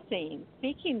expressing,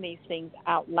 speaking these things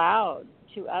out loud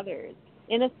to others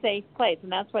in a safe place.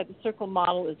 And that's why the circle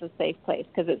model is a safe place,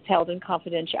 because it's held in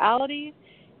confidentiality,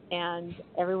 and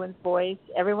everyone's voice,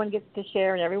 everyone gets to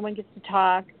share and everyone gets to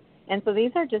talk. And so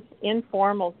these are just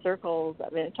informal circles,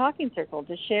 a talking circle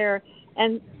to share.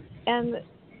 And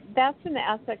that's an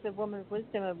aspect of Women of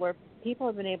Wisdom, of where people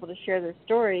have been able to share their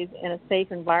stories in a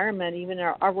safe environment. Even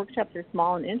our workshops are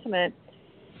small and intimate.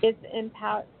 It's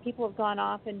empowered. People have gone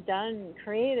off and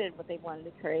created what they wanted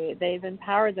to create. They've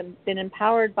empowered them, been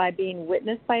empowered by being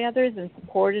witnessed by others and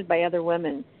supported by other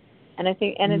women. And I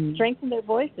think, and it's strengthened their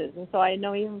voices. And so I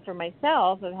know, even for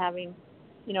myself, of having,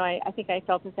 I think I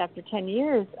felt this after 10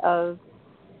 years of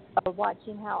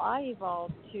watching how I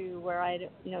evolved to where I,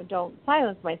 don't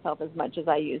silence myself as much as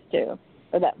I used to,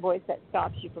 or that voice that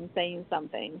stops you from saying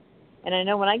something. And I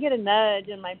know when I get a nudge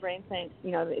in my brain saying,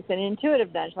 it's an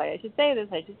intuitive nudge, like I should say this,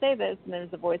 and there's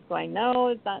a voice going, no,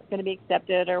 it's not going to be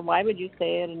accepted, or why would you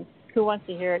say it, and who wants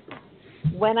to hear it?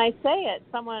 When I say it,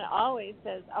 someone always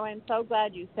says, oh, I'm so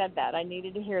glad you said that. I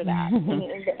needed to hear that.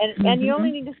 and you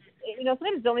only need to,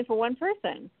 sometimes it's only for one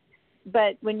person.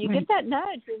 But when you get that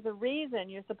nudge, there's a reason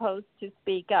you're supposed to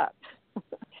speak up.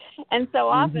 And so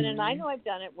often, and I know I've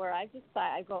done it, where I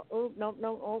go, oh,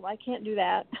 no, I can't do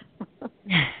that.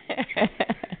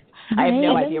 I have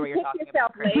no idea what you're talking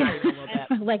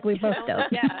about. Like we both do.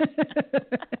 Yeah.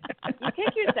 You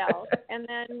kick yourself, and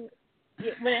then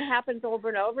when it happens over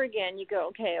and over again, you go,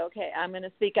 okay, I'm going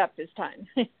to speak up this time.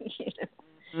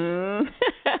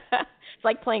 It's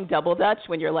like playing double dutch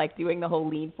when you're like doing the whole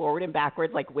lean forward and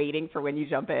backwards, like waiting for when you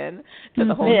jump in to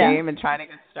the whole game and trying to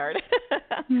get started.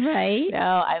 Right.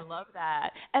 No, I love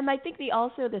that. And I think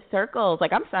also the circles,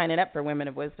 like I'm signing up for Women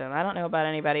of Wisdom. I don't know about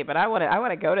anybody, but I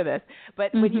want to go to this.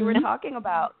 But when you were talking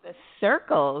about the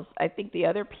circles, I think the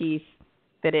other piece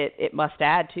that it must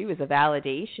add too is a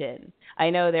validation. I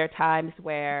know there are times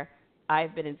where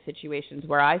I've been in situations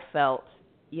where I felt,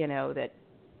 that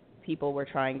people were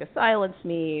trying to silence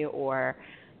me, or,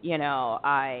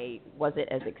 I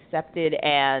wasn't as accepted,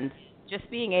 and just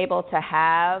being able to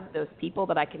have those people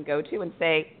that I can go to and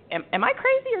say, am I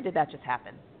crazy, or did that just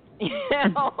happen?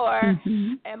 Or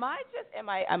am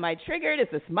I triggered? Is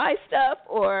this my stuff?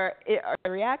 Or are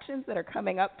the reactions that are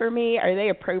coming up for me, are they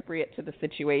appropriate to the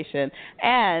situation?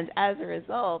 And as a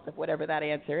result of whatever that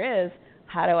answer is,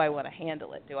 how do I want to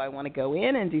handle it? Do I want to go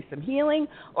in and do some healing,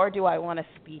 or do I want to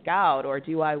speak out, or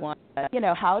do I want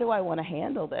to, how do I want to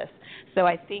handle this? So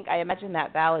I imagine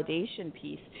that validation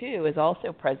piece, too, is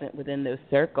also present within those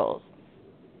circles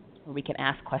where we can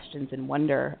ask questions and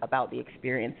wonder about the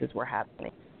experiences we're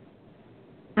having.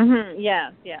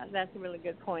 Yeah, that's a really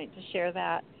good point to share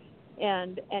that.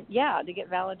 And to get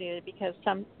validated, because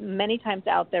many times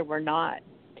out there we're not.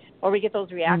 Or we get those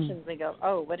reactions and go,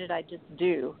 oh, what did I just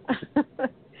do?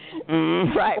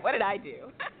 Right, what did I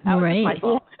do? That was my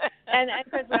fault. And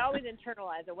of course, we always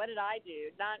internalize it. What did I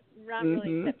do? Not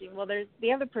really accepting, well, there's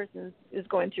the other person is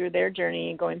going through their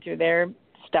journey and going through their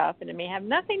stuff, and it may have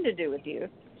nothing to do with you.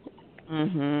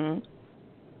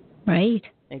 Right.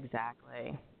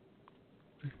 Exactly.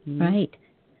 Right.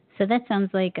 So that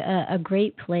sounds like a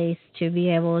great place to be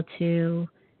able to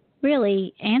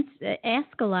really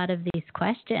ask a lot of these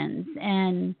questions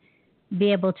and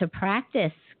be able to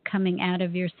practice coming out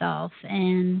of yourself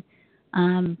and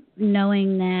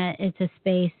knowing that it's a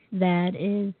space that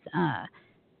is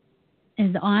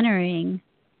honoring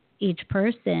each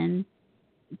person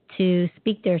to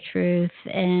speak their truth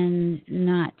and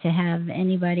not to have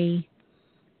anybody,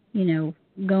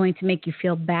 going to make you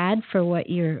feel bad for what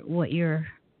you're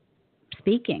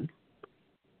speaking.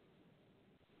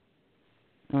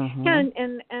 Yeah,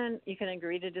 and you can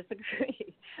agree to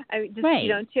disagree. Right.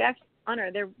 To actually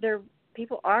honor,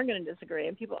 people are going to disagree,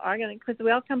 and people are going to, because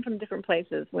we all come from different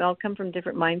places. We all come from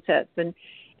different mindsets,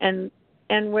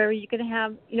 and where you can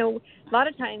have, a lot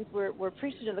of times we're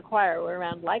preaching to the choir. We're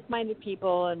around like-minded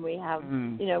people, and we have,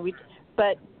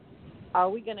 but are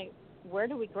we going to? Where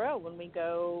do we grow when we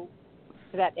go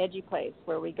to that edgy place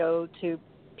where we go to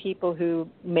people who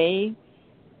may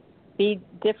be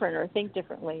different or think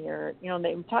differently, or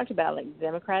they talked about like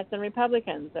Democrats and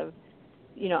Republicans of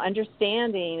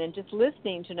understanding and just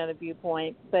listening to another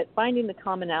viewpoint, but finding the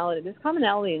commonality. There's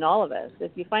commonality in all of us.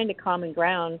 If you find a common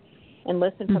ground and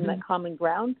listen from that common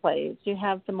ground place, you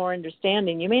have some more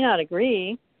understanding. You may not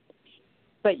agree,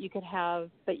 but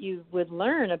you would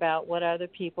learn about what other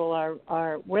people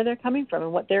are where they're coming from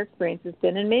and what their experience has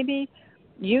been, and maybe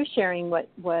you sharing what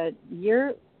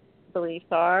your beliefs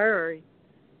are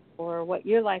or what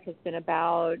your life has been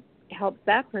about helps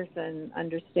that person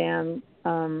understand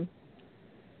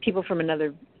people from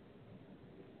another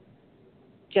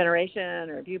generation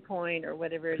or viewpoint or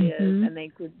whatever it is, and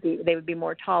they would be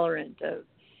more tolerant of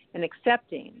and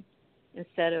accepting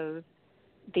instead of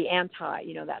the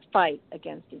that fight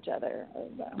against each other.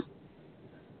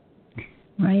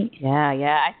 Right.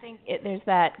 Yeah. I think there's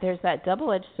that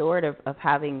double-edged sword of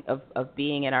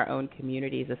being in our own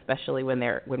communities, especially when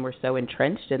we're so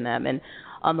entrenched in them. And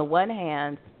on the one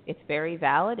hand, it's very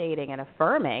validating and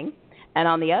affirming, and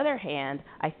on the other hand,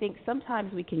 I think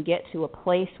sometimes we can get to a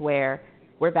place where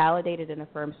we're validated and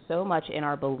affirmed so much in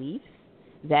our beliefs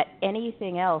that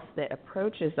anything else that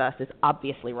approaches us is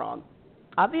obviously wrong.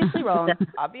 Obviously wrong,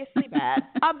 obviously bad,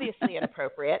 obviously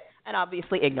inappropriate, and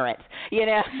obviously ignorant,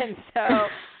 And so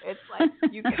it's like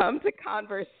you come to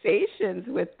conversations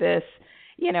with this,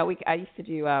 I used to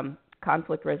do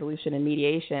conflict resolution and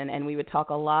mediation, and we would talk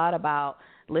a lot about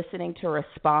listening to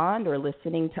respond or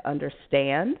listening to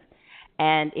understand.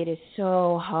 And it is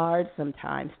so hard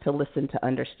sometimes to listen to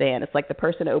understand. It's like the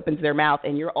person opens their mouth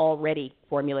and you're already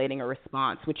formulating a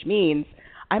response, which means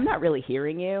I'm not really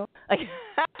hearing you. Like,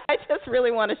 I just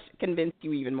really want to convince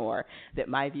you even more that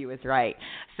my view is right.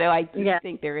 So I do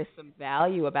think there is some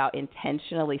value about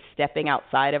intentionally stepping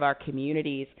outside of our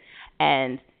communities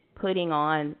and putting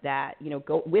on that,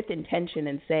 go with intention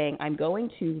and saying, I'm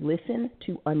going to listen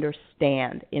to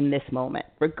understand in this moment,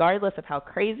 regardless of how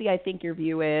crazy I think your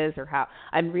view is or how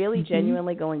I'm really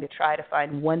genuinely going to try to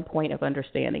find one point of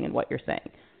understanding in what you're saying.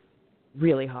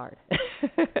 Really hard.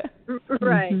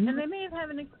 Right. And they may have had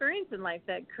an experience in life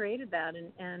that created that,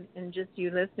 and just you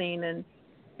listening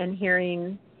and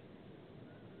hearing,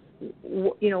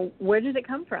 where did it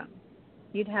come from?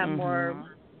 You'd have more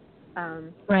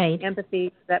empathy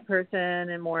for that person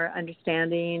and more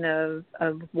understanding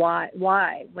of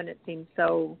why when it seems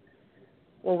so,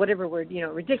 well, whatever word,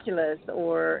 ridiculous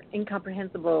or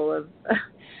incomprehensible of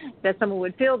that someone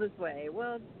would feel this way.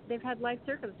 Well, they've had life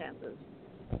circumstances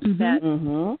that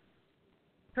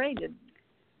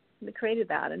created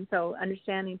that, and so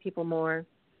understanding people more,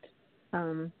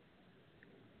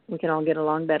 we can all get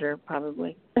along better,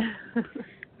 probably.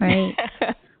 Right.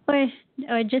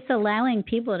 or just allowing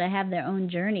people to have their own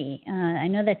journey. I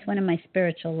know that's one of my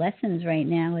spiritual lessons right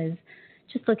now is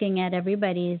just looking at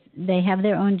everybody's. They have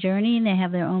their own journey and they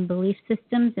have their own belief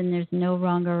systems, and there's no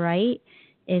wrong or right.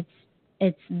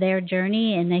 It's their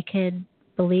journey, and they could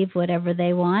believe whatever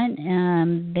they want.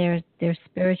 Their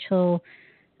spiritual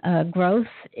growth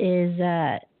is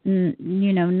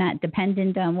not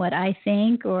dependent on what I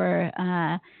think or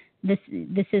this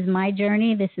is my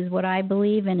journey, this is what I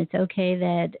believe, and it's okay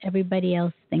that everybody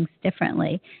else thinks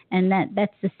differently. And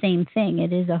that's the same thing.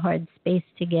 It is a hard space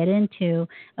to get into,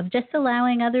 of just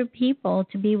allowing other people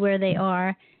to be where they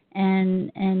are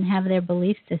and have their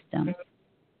belief system.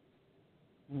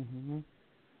 Mm-hmm.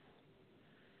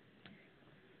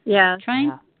 Yeah.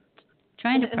 Trying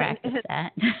to practice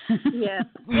that. Yeah.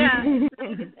 And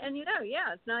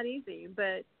it's not easy,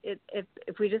 but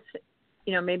if we just,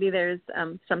 maybe there's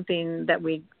something that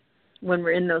when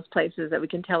we're in those places, that we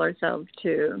can tell ourselves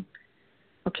to,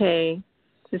 okay,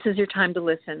 this is your time to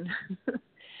listen,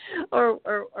 or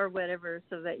whatever,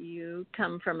 so that you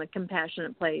come from a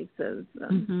compassionate place of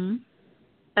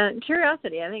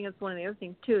curiosity. I think it's one of the other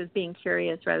things too, is being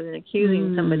curious rather than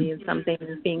accusing somebody of something.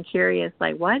 Is being curious,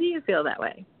 like, why do you feel that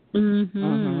way?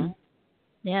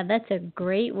 Yeah, that's a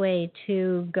great way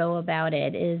to go about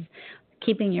it, is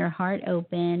keeping your heart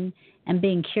open and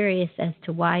being curious as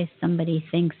to why somebody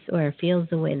thinks or feels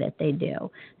the way that they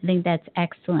do. I think that's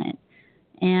excellent.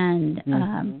 And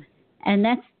and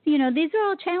that's, these are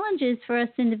all challenges for us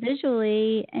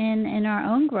individually in our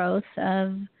own growth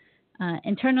of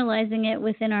internalizing it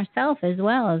within ourselves, as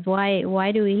well as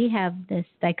why do we have this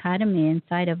dichotomy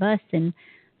inside of us, and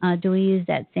do we use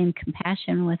that same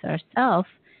compassion with ourselves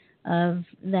of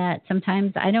that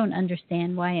sometimes I don't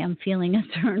understand why I'm feeling a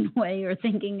certain way or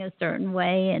thinking a certain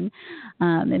way, and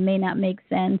it may not make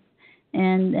sense,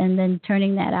 and then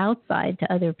turning that outside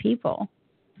to other people.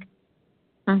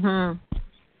 Yeah.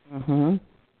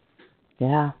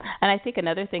 And I think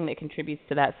another thing that contributes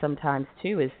to that sometimes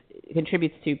too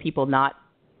contributes to people not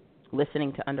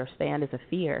listening to understand is a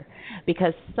fear.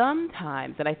 Because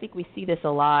sometimes, and I think we see this a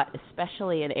lot,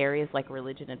 especially in areas like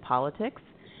religion and politics,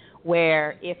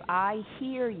 where if I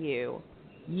hear you,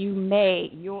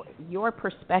 your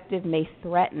perspective may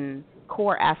threaten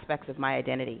core aspects of my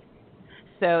identity.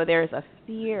 So there's a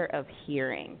fear of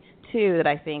hearing, too, that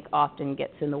I think often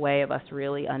gets in the way of us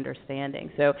really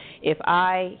understanding. So if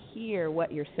I hear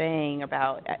what you're saying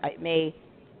about, it may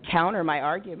counter my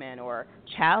argument or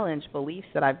challenge beliefs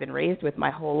that I've been raised with my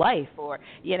whole life, or,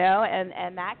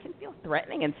 and that can feel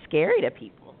threatening and scary to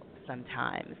people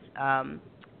sometimes.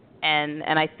 And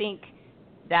I think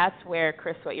that's where,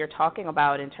 Chris, what you're talking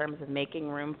about in terms of making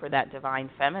room for that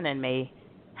divine feminine may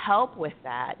help with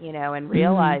that, and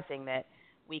realizing that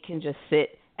we can just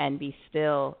sit and be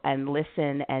still and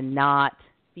listen and not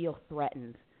feel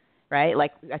threatened, right?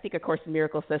 Like, I think A Course in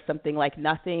Miracles says something like,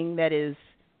 nothing that is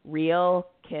real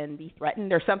can be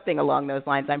threatened, or something along those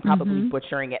lines. I'm probably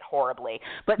butchering it horribly,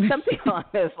 but something along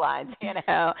those lines,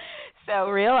 So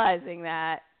realizing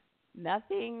that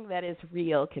nothing that is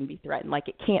real can be threatened, like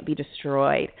it can't be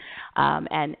destroyed,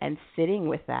 and sitting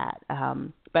with that.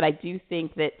 But I do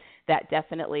think that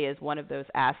definitely is one of those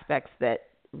aspects that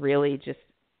really just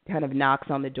kind of knocks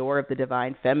on the door of the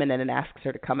divine feminine and asks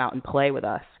her to come out and play with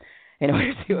us in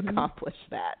order to accomplish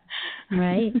that.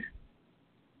 Right.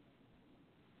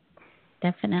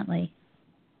 Definitely.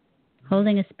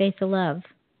 Holding a space of love.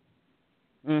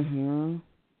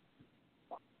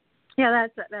 Yeah,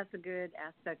 that's a good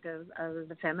aspect of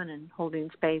the feminine, holding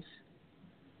space.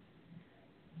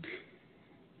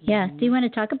 Yeah. Do you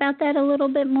want to talk about that a little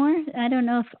bit more? I don't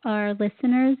know if our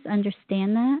listeners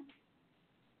understand that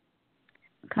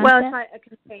concept. Well, it's like a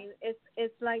container.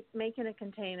 It's like making a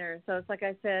container. So it's like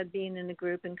I said, being in a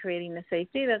group and creating the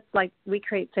safety. That's like we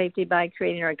create safety by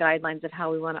creating our guidelines of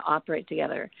how we want to operate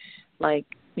together, like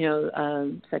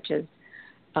such as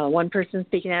one person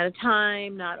speaking at a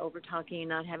time, not over talking,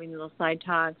 not having little side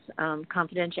talks,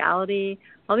 confidentiality.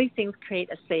 All these things create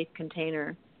a safe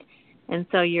container. And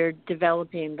so you're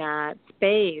developing that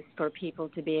space for people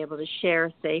to be able to share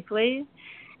safely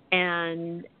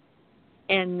and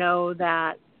know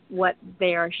that what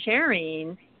they are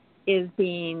sharing is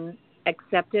being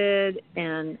accepted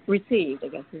and received, I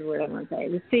guess is the word I want to say,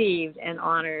 received and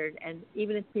honored. And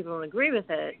even if people don't agree with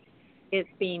it, it's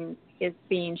being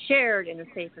shared in a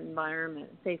safe environment,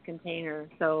 a safe container.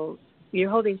 So you're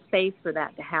holding space for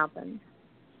that to happen.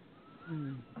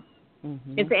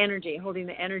 It's the energy, holding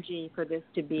the energy for this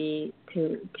to be,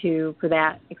 for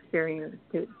that experience,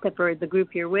 for the group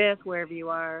you're with, wherever you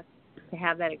are, to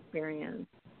have that experience.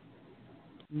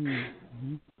 And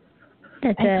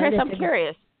Chris, I'm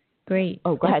curious. great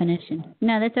definition. Ahead.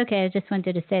 No, that's okay. I just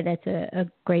wanted to say that's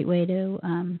a great way to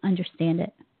understand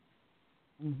it.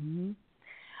 Mm-hmm.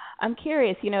 I'm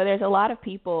curious, there's a lot of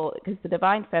people, because the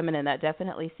divine feminine, that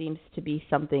definitely seems to be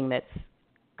something that's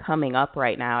coming up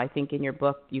right now. I think in your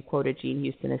book you quoted Jean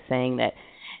Houston as saying that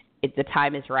the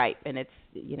time is ripe, and it's,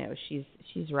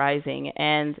 she's rising.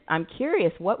 And I'm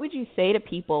curious, what would you say to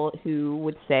people who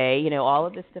would say, all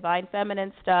of this divine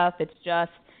feminine stuff, it's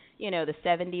just, the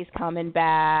 70s coming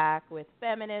back with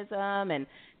feminism and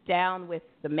down with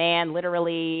the man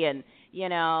literally, and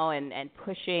and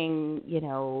pushing,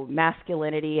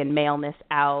 masculinity and maleness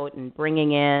out and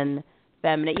bringing in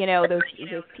feminine, those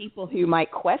people who might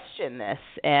question this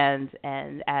and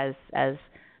as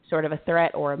sort of a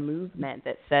threat or a movement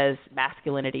that says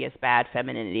masculinity is bad,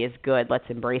 femininity is good, let's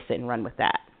embrace it and run with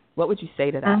that. What would you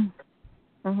say to that?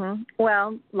 Mm-hmm.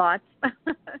 Well, lots.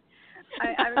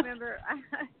 I remember,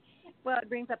 well, it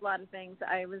brings up a lot of things.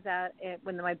 I was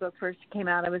when my book first came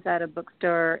out, I was at a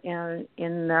bookstore in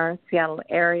the Seattle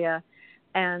area,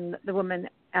 and the woman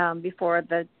before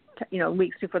the,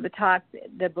 weeks before the talk,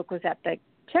 the book was at the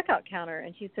checkout counter,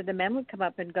 and she said the men would come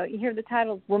up and go, you hear the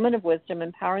titles, Woman of Wisdom,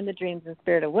 Empowering the Dreams and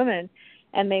Spirit of Women,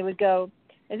 and they would go,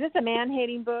 is this a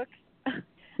man-hating book? I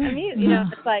mean,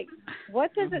 it's like,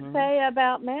 what does it say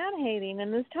about man-hating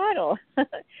in this title?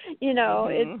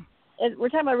 We're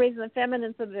talking about raising the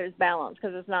feminine so that there's balance,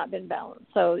 because it's not been balanced.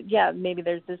 So, yeah, maybe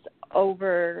there's this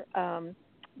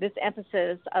this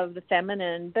emphasis of the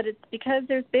feminine, but it's because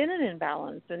there's been an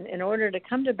imbalance. And in order to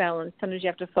come to balance, sometimes you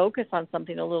have to focus on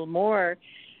something a little more.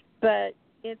 But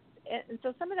and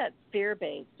so some of that's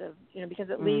fear-based, because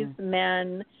it leaves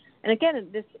men. And again,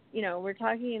 this, we're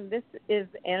talking, this is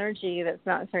energy that's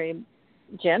not necessarily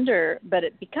gender, but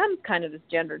it becomes kind of this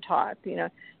gender talk,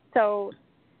 So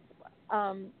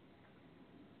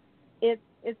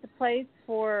it's a place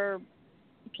for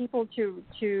people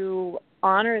to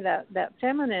honor that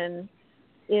feminine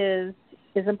is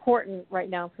important right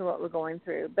now for what we're going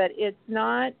through, but it's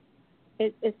not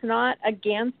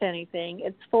against anything,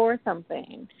 it's for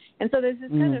something. And so there's this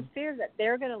kind of fear that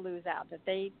they're going to lose out, that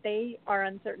they are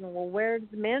uncertain, well, where does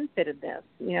men fit in this,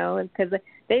 because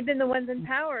they've been the ones in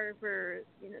power for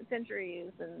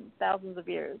centuries and thousands of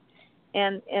years,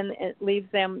 and it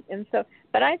leaves them. And so,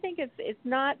 but I think it's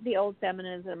not the old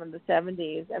feminism of the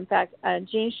 70s. In fact,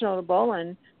 Jean Shinoda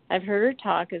Bolen, I've heard her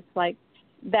talk. It's like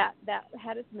that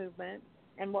had its movement,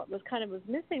 and what was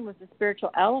missing was the spiritual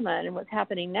element. And what's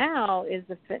happening now is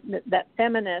that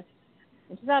feminist.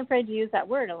 And she's not afraid to use that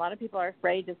word. A lot of people are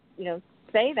afraid to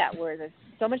say that word. There's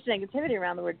so much negativity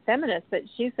around the word feminist, but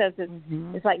she says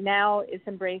it's like now it's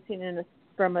embracing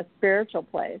from a spiritual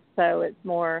place. So it's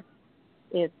more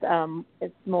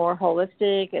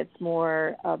holistic. It's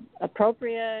more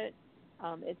appropriate.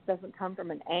 It doesn't come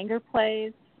from an anger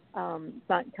place.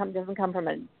 Doesn't come from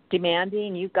a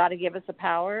demanding. You've got to give us the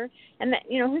power, and that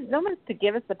no one's to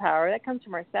give us the power. That comes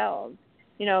from ourselves.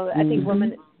 I think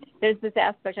women. There's this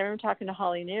aspect. I remember talking to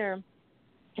Holly Near.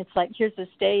 It's like, here's the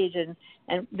stage, and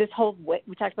this whole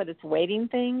we talked about this waiting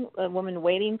thing. A woman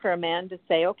waiting for a man to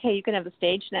say, okay, you can have the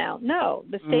stage now. No,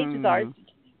 the stage is ours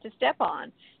to step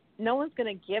on. No one's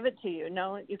going to give it to you.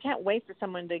 No, you can't wait for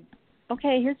someone to,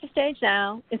 okay, here's the stage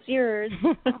now. It's yours.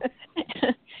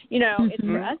 It's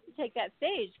for us to take that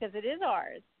stage because it is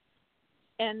ours.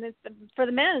 And it's for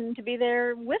the men to be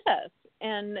there with us.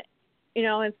 And,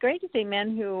 it's great to see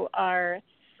men who honor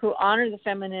the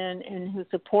feminine and who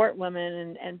support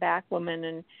women and back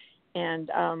women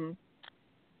and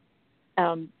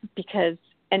because,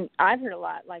 and I've heard a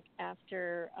lot, like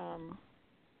after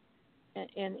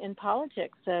in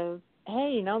politics, so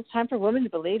hey, it's time for women to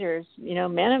be leaders.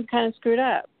 Men have kind of screwed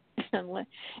up, and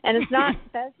it's not.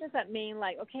 That doesn't mean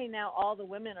like, okay, now all the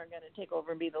women are going to take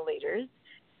over and be the leaders,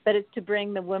 but it's to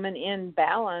bring the women in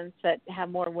balance, that have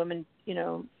more women.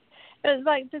 It's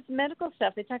like this medical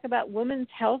stuff. They talk about women's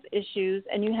health issues,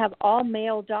 and you have all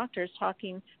male doctors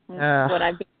talking. What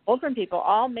I've been told from people,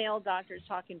 all male doctors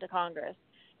talking to Congress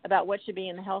about what should be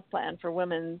in the health plan for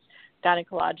women's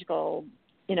gynecological,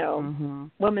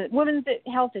 women's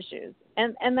health issues,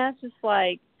 and that's just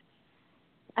like,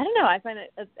 I don't know. I find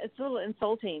it's a little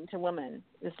insulting to women.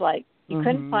 It's like you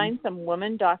couldn't find some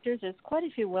women doctors. There's quite a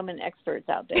few women experts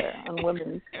out there on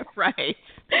women's. Right. Right.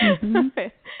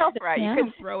 Yeah. You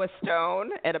couldn't throw a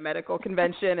stone at a medical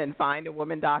convention and find a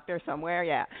woman doctor somewhere.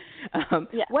 Yeah.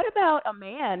 What about a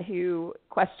man who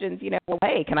questions, well,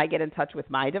 hey, can I get in touch with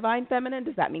my divine feminine?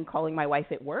 Does that mean calling my wife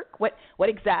at work? What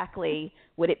exactly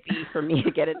would it be for me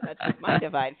to get in touch with my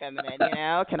divine feminine?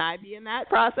 Can I be in that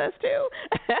process too?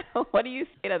 What do you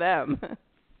say to them?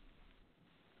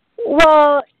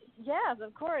 Well, Yes,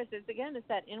 of course. It's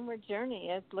that inward journey.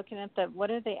 It's looking at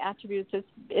what are the attributes.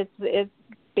 It's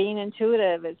being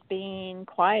intuitive. It's being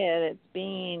quiet. It's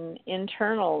being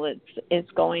internal.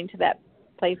 It's going to that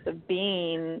place of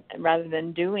being rather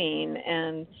than doing,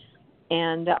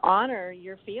 and honor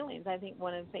your feelings. I think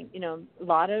one of the things, a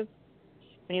lot of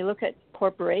when you look at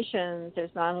corporations,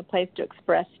 there's not a place to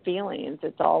express feelings.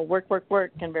 It's all work, work,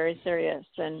 work, and very serious.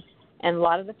 And a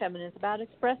lot of the feminine is about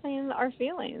expressing our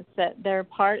feelings, that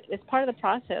it's part of the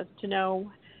process to know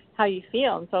how you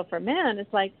feel. And so for men,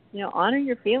 it's like, honor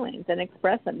your feelings and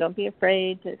express them. Don't be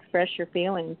afraid to express your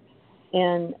feelings.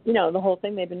 And, the whole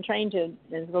thing they've been trained to,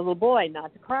 as a little boy,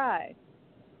 not to cry.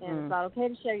 And it's not okay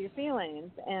to share your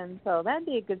feelings. And so that'd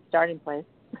be a good starting place.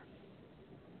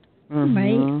 Mm-hmm.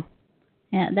 Right.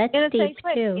 Yeah, that's in a deep safe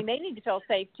place. too. I mean, they need to feel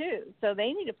safe too. So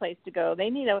they need a place to go. They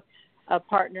need a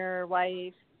partner,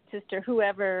 wife, sister,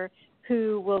 whoever,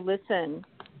 who will listen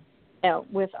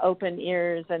with open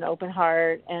ears and open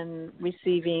heart and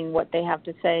receiving what they have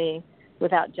to say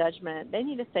without judgment. They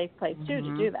need a safe place too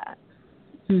to do that.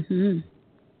 Mhm.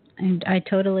 And I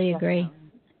totally agree.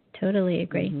 Totally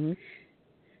agree. Mm-hmm.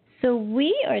 So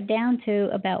we are down to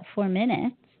about 4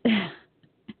 minutes.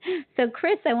 So,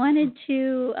 Chris, I wanted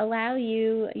to allow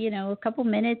you, a couple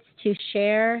minutes to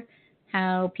share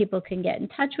how people can get in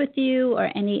touch with you or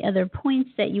any other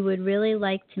points that you would really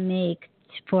like to make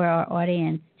for our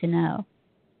audience to know.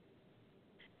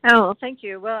 Oh, thank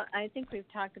you. Well, I think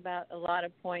we've talked about a lot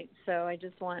of points, so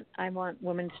I want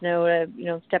women to know to,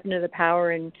 step into the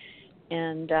power and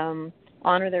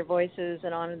honor their voices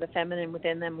and honor the feminine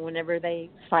within them whenever they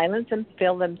silence and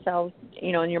feel themselves,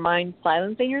 in your mind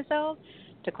silencing yourself,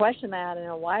 to question that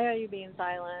and why are you being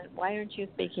silent? Why aren't you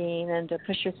speaking? And to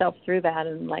push yourself through that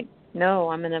and no,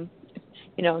 I'm going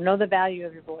to, know the value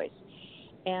of your voice.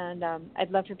 And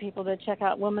I'd love for people to check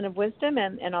out Woman of Wisdom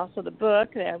and also the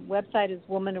book. The website is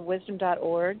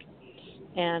womanofwisdom.org.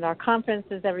 And our conference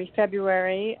is every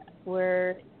February.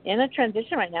 We're in a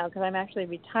transition right now because I'm actually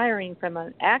retiring from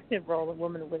an active role of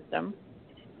Woman of Wisdom.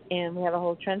 And we have a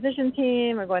whole transition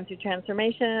team. We're going through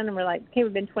transformation. And we're like, okay,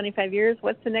 we've been 25 years.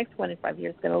 What's the next 25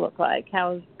 years going to look like?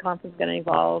 How is the conference going to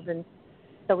evolve? And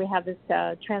so we have this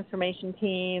transformation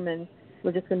team, and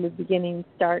we're just going to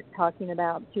start talking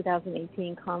about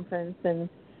 2018 conference. And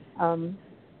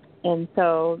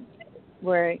so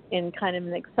we're in kind of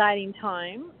an exciting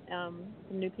time, some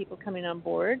new people coming on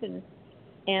board.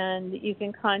 And you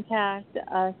can contact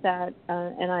us at,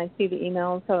 and I see the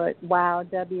email, so at WOW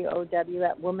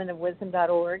at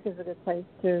womanofwisdom.org is a good place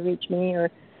to reach me,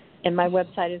 and my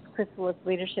website is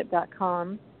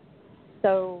chrysalisleadership.com.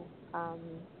 So,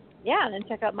 and then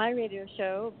check out my radio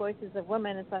show, Voices of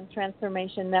Women. It's on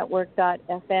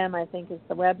transformationnetwork.fm, I think is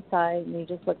the website, and you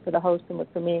just look for the host and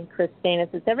look for me and Chris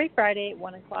Stanis. It's every Friday at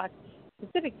 1 o'clock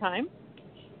Pacific time,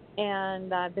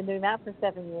 and I've been doing that for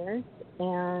 7 years,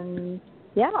 and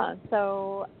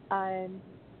so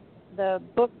the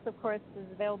books, of course, is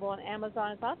available on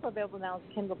Amazon. It's also available now as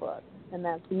Kindle books, and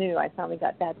that's new. I finally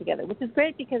got that together, which is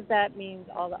great because that means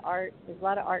all the art, there's a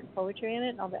lot of art and poetry in it,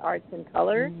 and all the art's in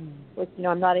color, which,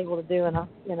 I'm not able to do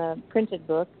in a printed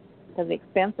book because of the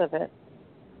expense of it.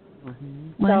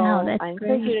 Mm-hmm. Wow, that's I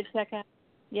encourage you to check out.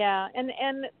 Yeah, and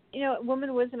Woman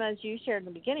of Wisdom, as you shared in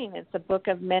the beginning, it's a book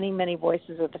of many, many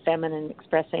voices of the feminine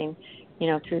expressing,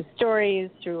 through stories,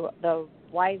 through the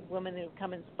wise women who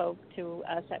come and spoke to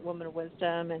us at Woman of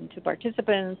Wisdom, and to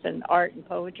participants, and art and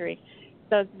poetry.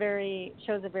 So it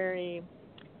shows a very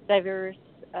diverse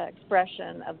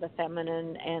expression of the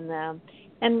feminine,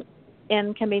 and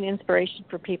can be an inspiration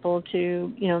for people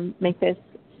to make this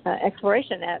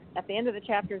exploration. At the end of the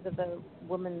chapters of the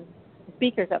women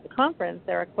speakers at the conference,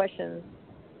 there are questions,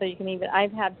 so you can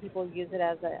I've had people use it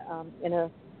as in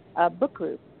a book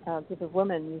group of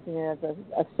women using it as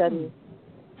a study.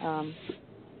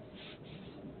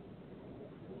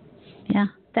 Yeah,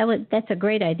 that's a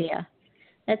great idea.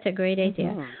 That's a great idea.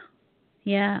 Mm-hmm.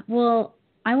 Yeah. Well,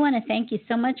 I want to thank you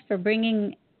so much for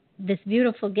bringing this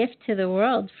beautiful gift to the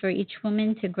world for each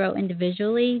woman to grow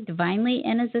individually, divinely,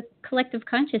 and as a collective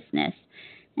consciousness.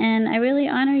 And I really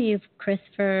honor you, Chris,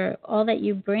 for all that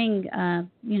you bring,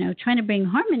 trying to bring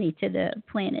harmony to the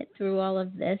planet through all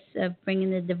of this, of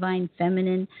bringing the divine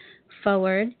feminine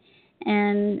forward.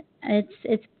 And it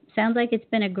sounds like it's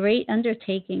been a great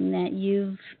undertaking that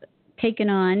you've taken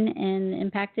on and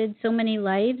impacted so many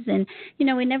lives. And,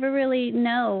 we never really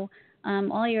know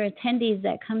all your attendees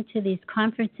that come to these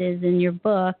conferences in your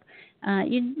book.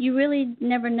 You really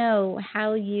never know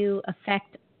how you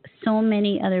affect so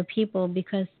many other people,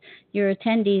 because your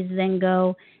attendees then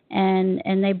go and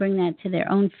they bring that to their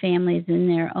own families in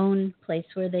their own place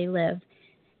where they live.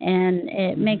 and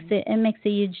it makes a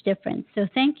huge difference. So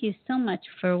thank you so much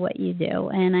for what you do,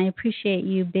 and I appreciate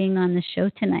you being on the show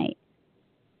tonight.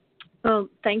 Well,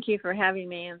 thank you for having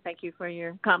me, and thank you for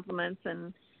your compliments.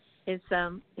 And it's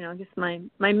just my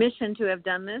mission to have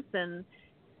done this, and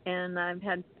I've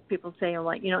had people say,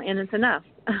 like, and it's enough.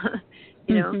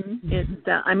 It's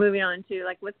I'm moving on to,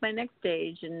 like, what's my next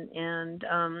stage, and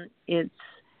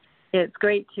it's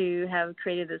great to have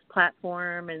created this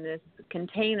platform and this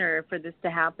container for this to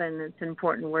happen. It's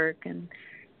important work, and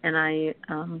I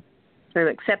sort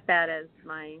of accept that as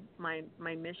my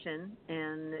mission,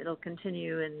 and it'll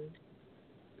continue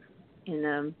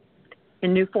in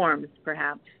new forms,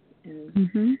 perhaps.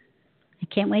 I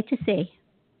can't wait to see.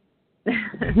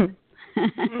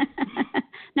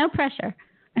 No pressure.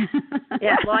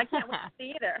 Yeah, well, I can't wait to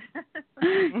see either.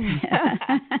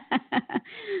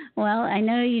 Well, I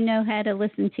know you know how to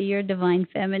listen to your divine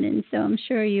feminine, so I'm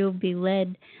sure you'll be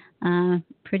led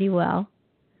pretty well.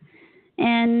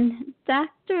 And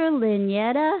Dr.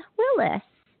 Lynetta Willis,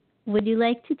 would you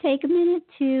like to take a minute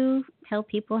to tell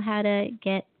people how to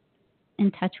get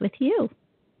in touch with you?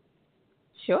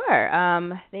 Sure.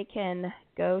 They can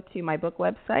go to my book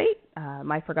website,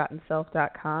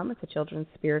 myforgottenself.com. It's a children's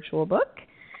spiritual book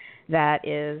that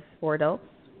is for adults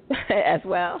as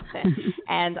well.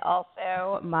 And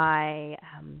also my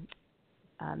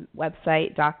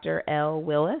website,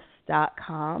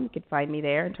 drlwillis.com. You can find me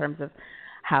there in terms of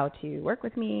how to work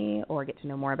with me or get to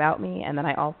know more about me. And then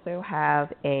I also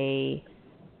have a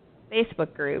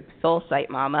Facebook group, Soul Sight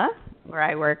Mama, where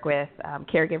I work with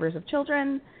caregivers of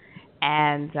children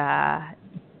and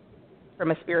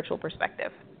from a spiritual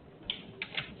perspective.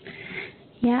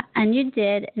 Yeah, and you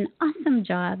did an awesome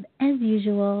job, as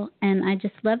usual, and I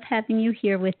just love having you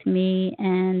here with me,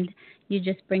 and you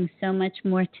just bring so much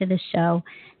more to the show,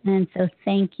 and so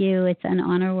thank you. It's an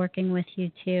honor working with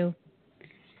you, too.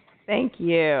 Thank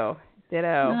you.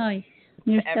 Ditto. Oh,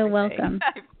 you're so welcome.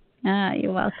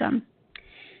 You're welcome.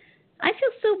 I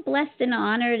feel so blessed and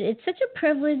honored. It's such a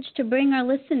privilege to bring our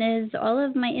listeners, all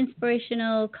of my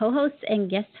inspirational co-hosts and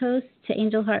guest hosts, to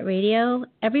Angel Heart Radio.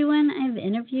 Everyone I've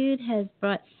interviewed has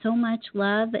brought so much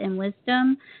love and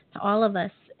wisdom to all of us,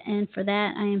 and for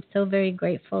that I am so very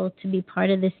grateful to be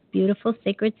part of this beautiful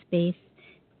sacred space.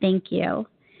 Thank you.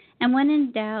 And when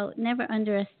in doubt, never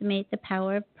underestimate the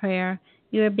power of prayer.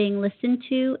 You are being listened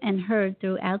to and heard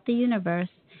throughout the universe,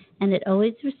 and it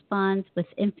always responds with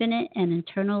infinite and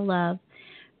eternal love.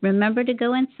 Remember to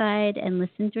go inside and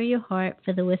listen through your heart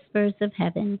for the whispers of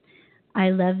heaven. I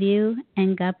love you,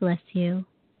 and God bless you.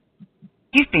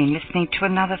 You've been listening to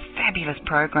another fabulous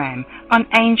program on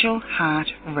Angel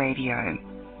Heart Radio.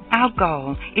 Our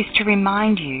goal is to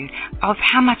remind you of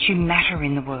how much you matter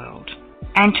in the world,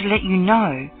 and to let you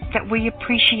know that we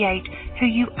appreciate who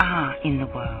you are in the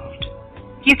world.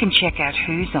 You can check out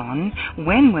who's on,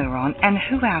 when we're on, and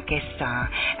who our guests are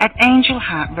at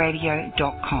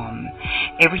angelheartradio.com.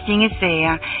 Everything is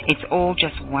there. It's all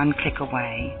just one click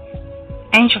away.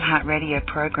 Angel Heart Radio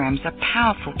programs are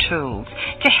powerful tools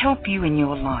to help you in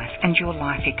your life and your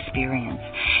life experience.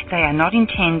 They are not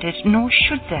intended, nor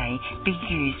should they, be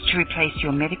used to replace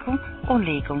your medical or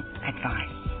legal advice.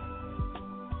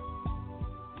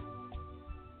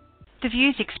 The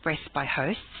views expressed by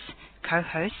hosts,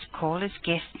 co-hosts, callers,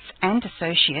 guests, and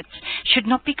associates should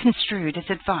not be construed as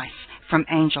advice from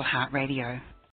Angel Heart Radio.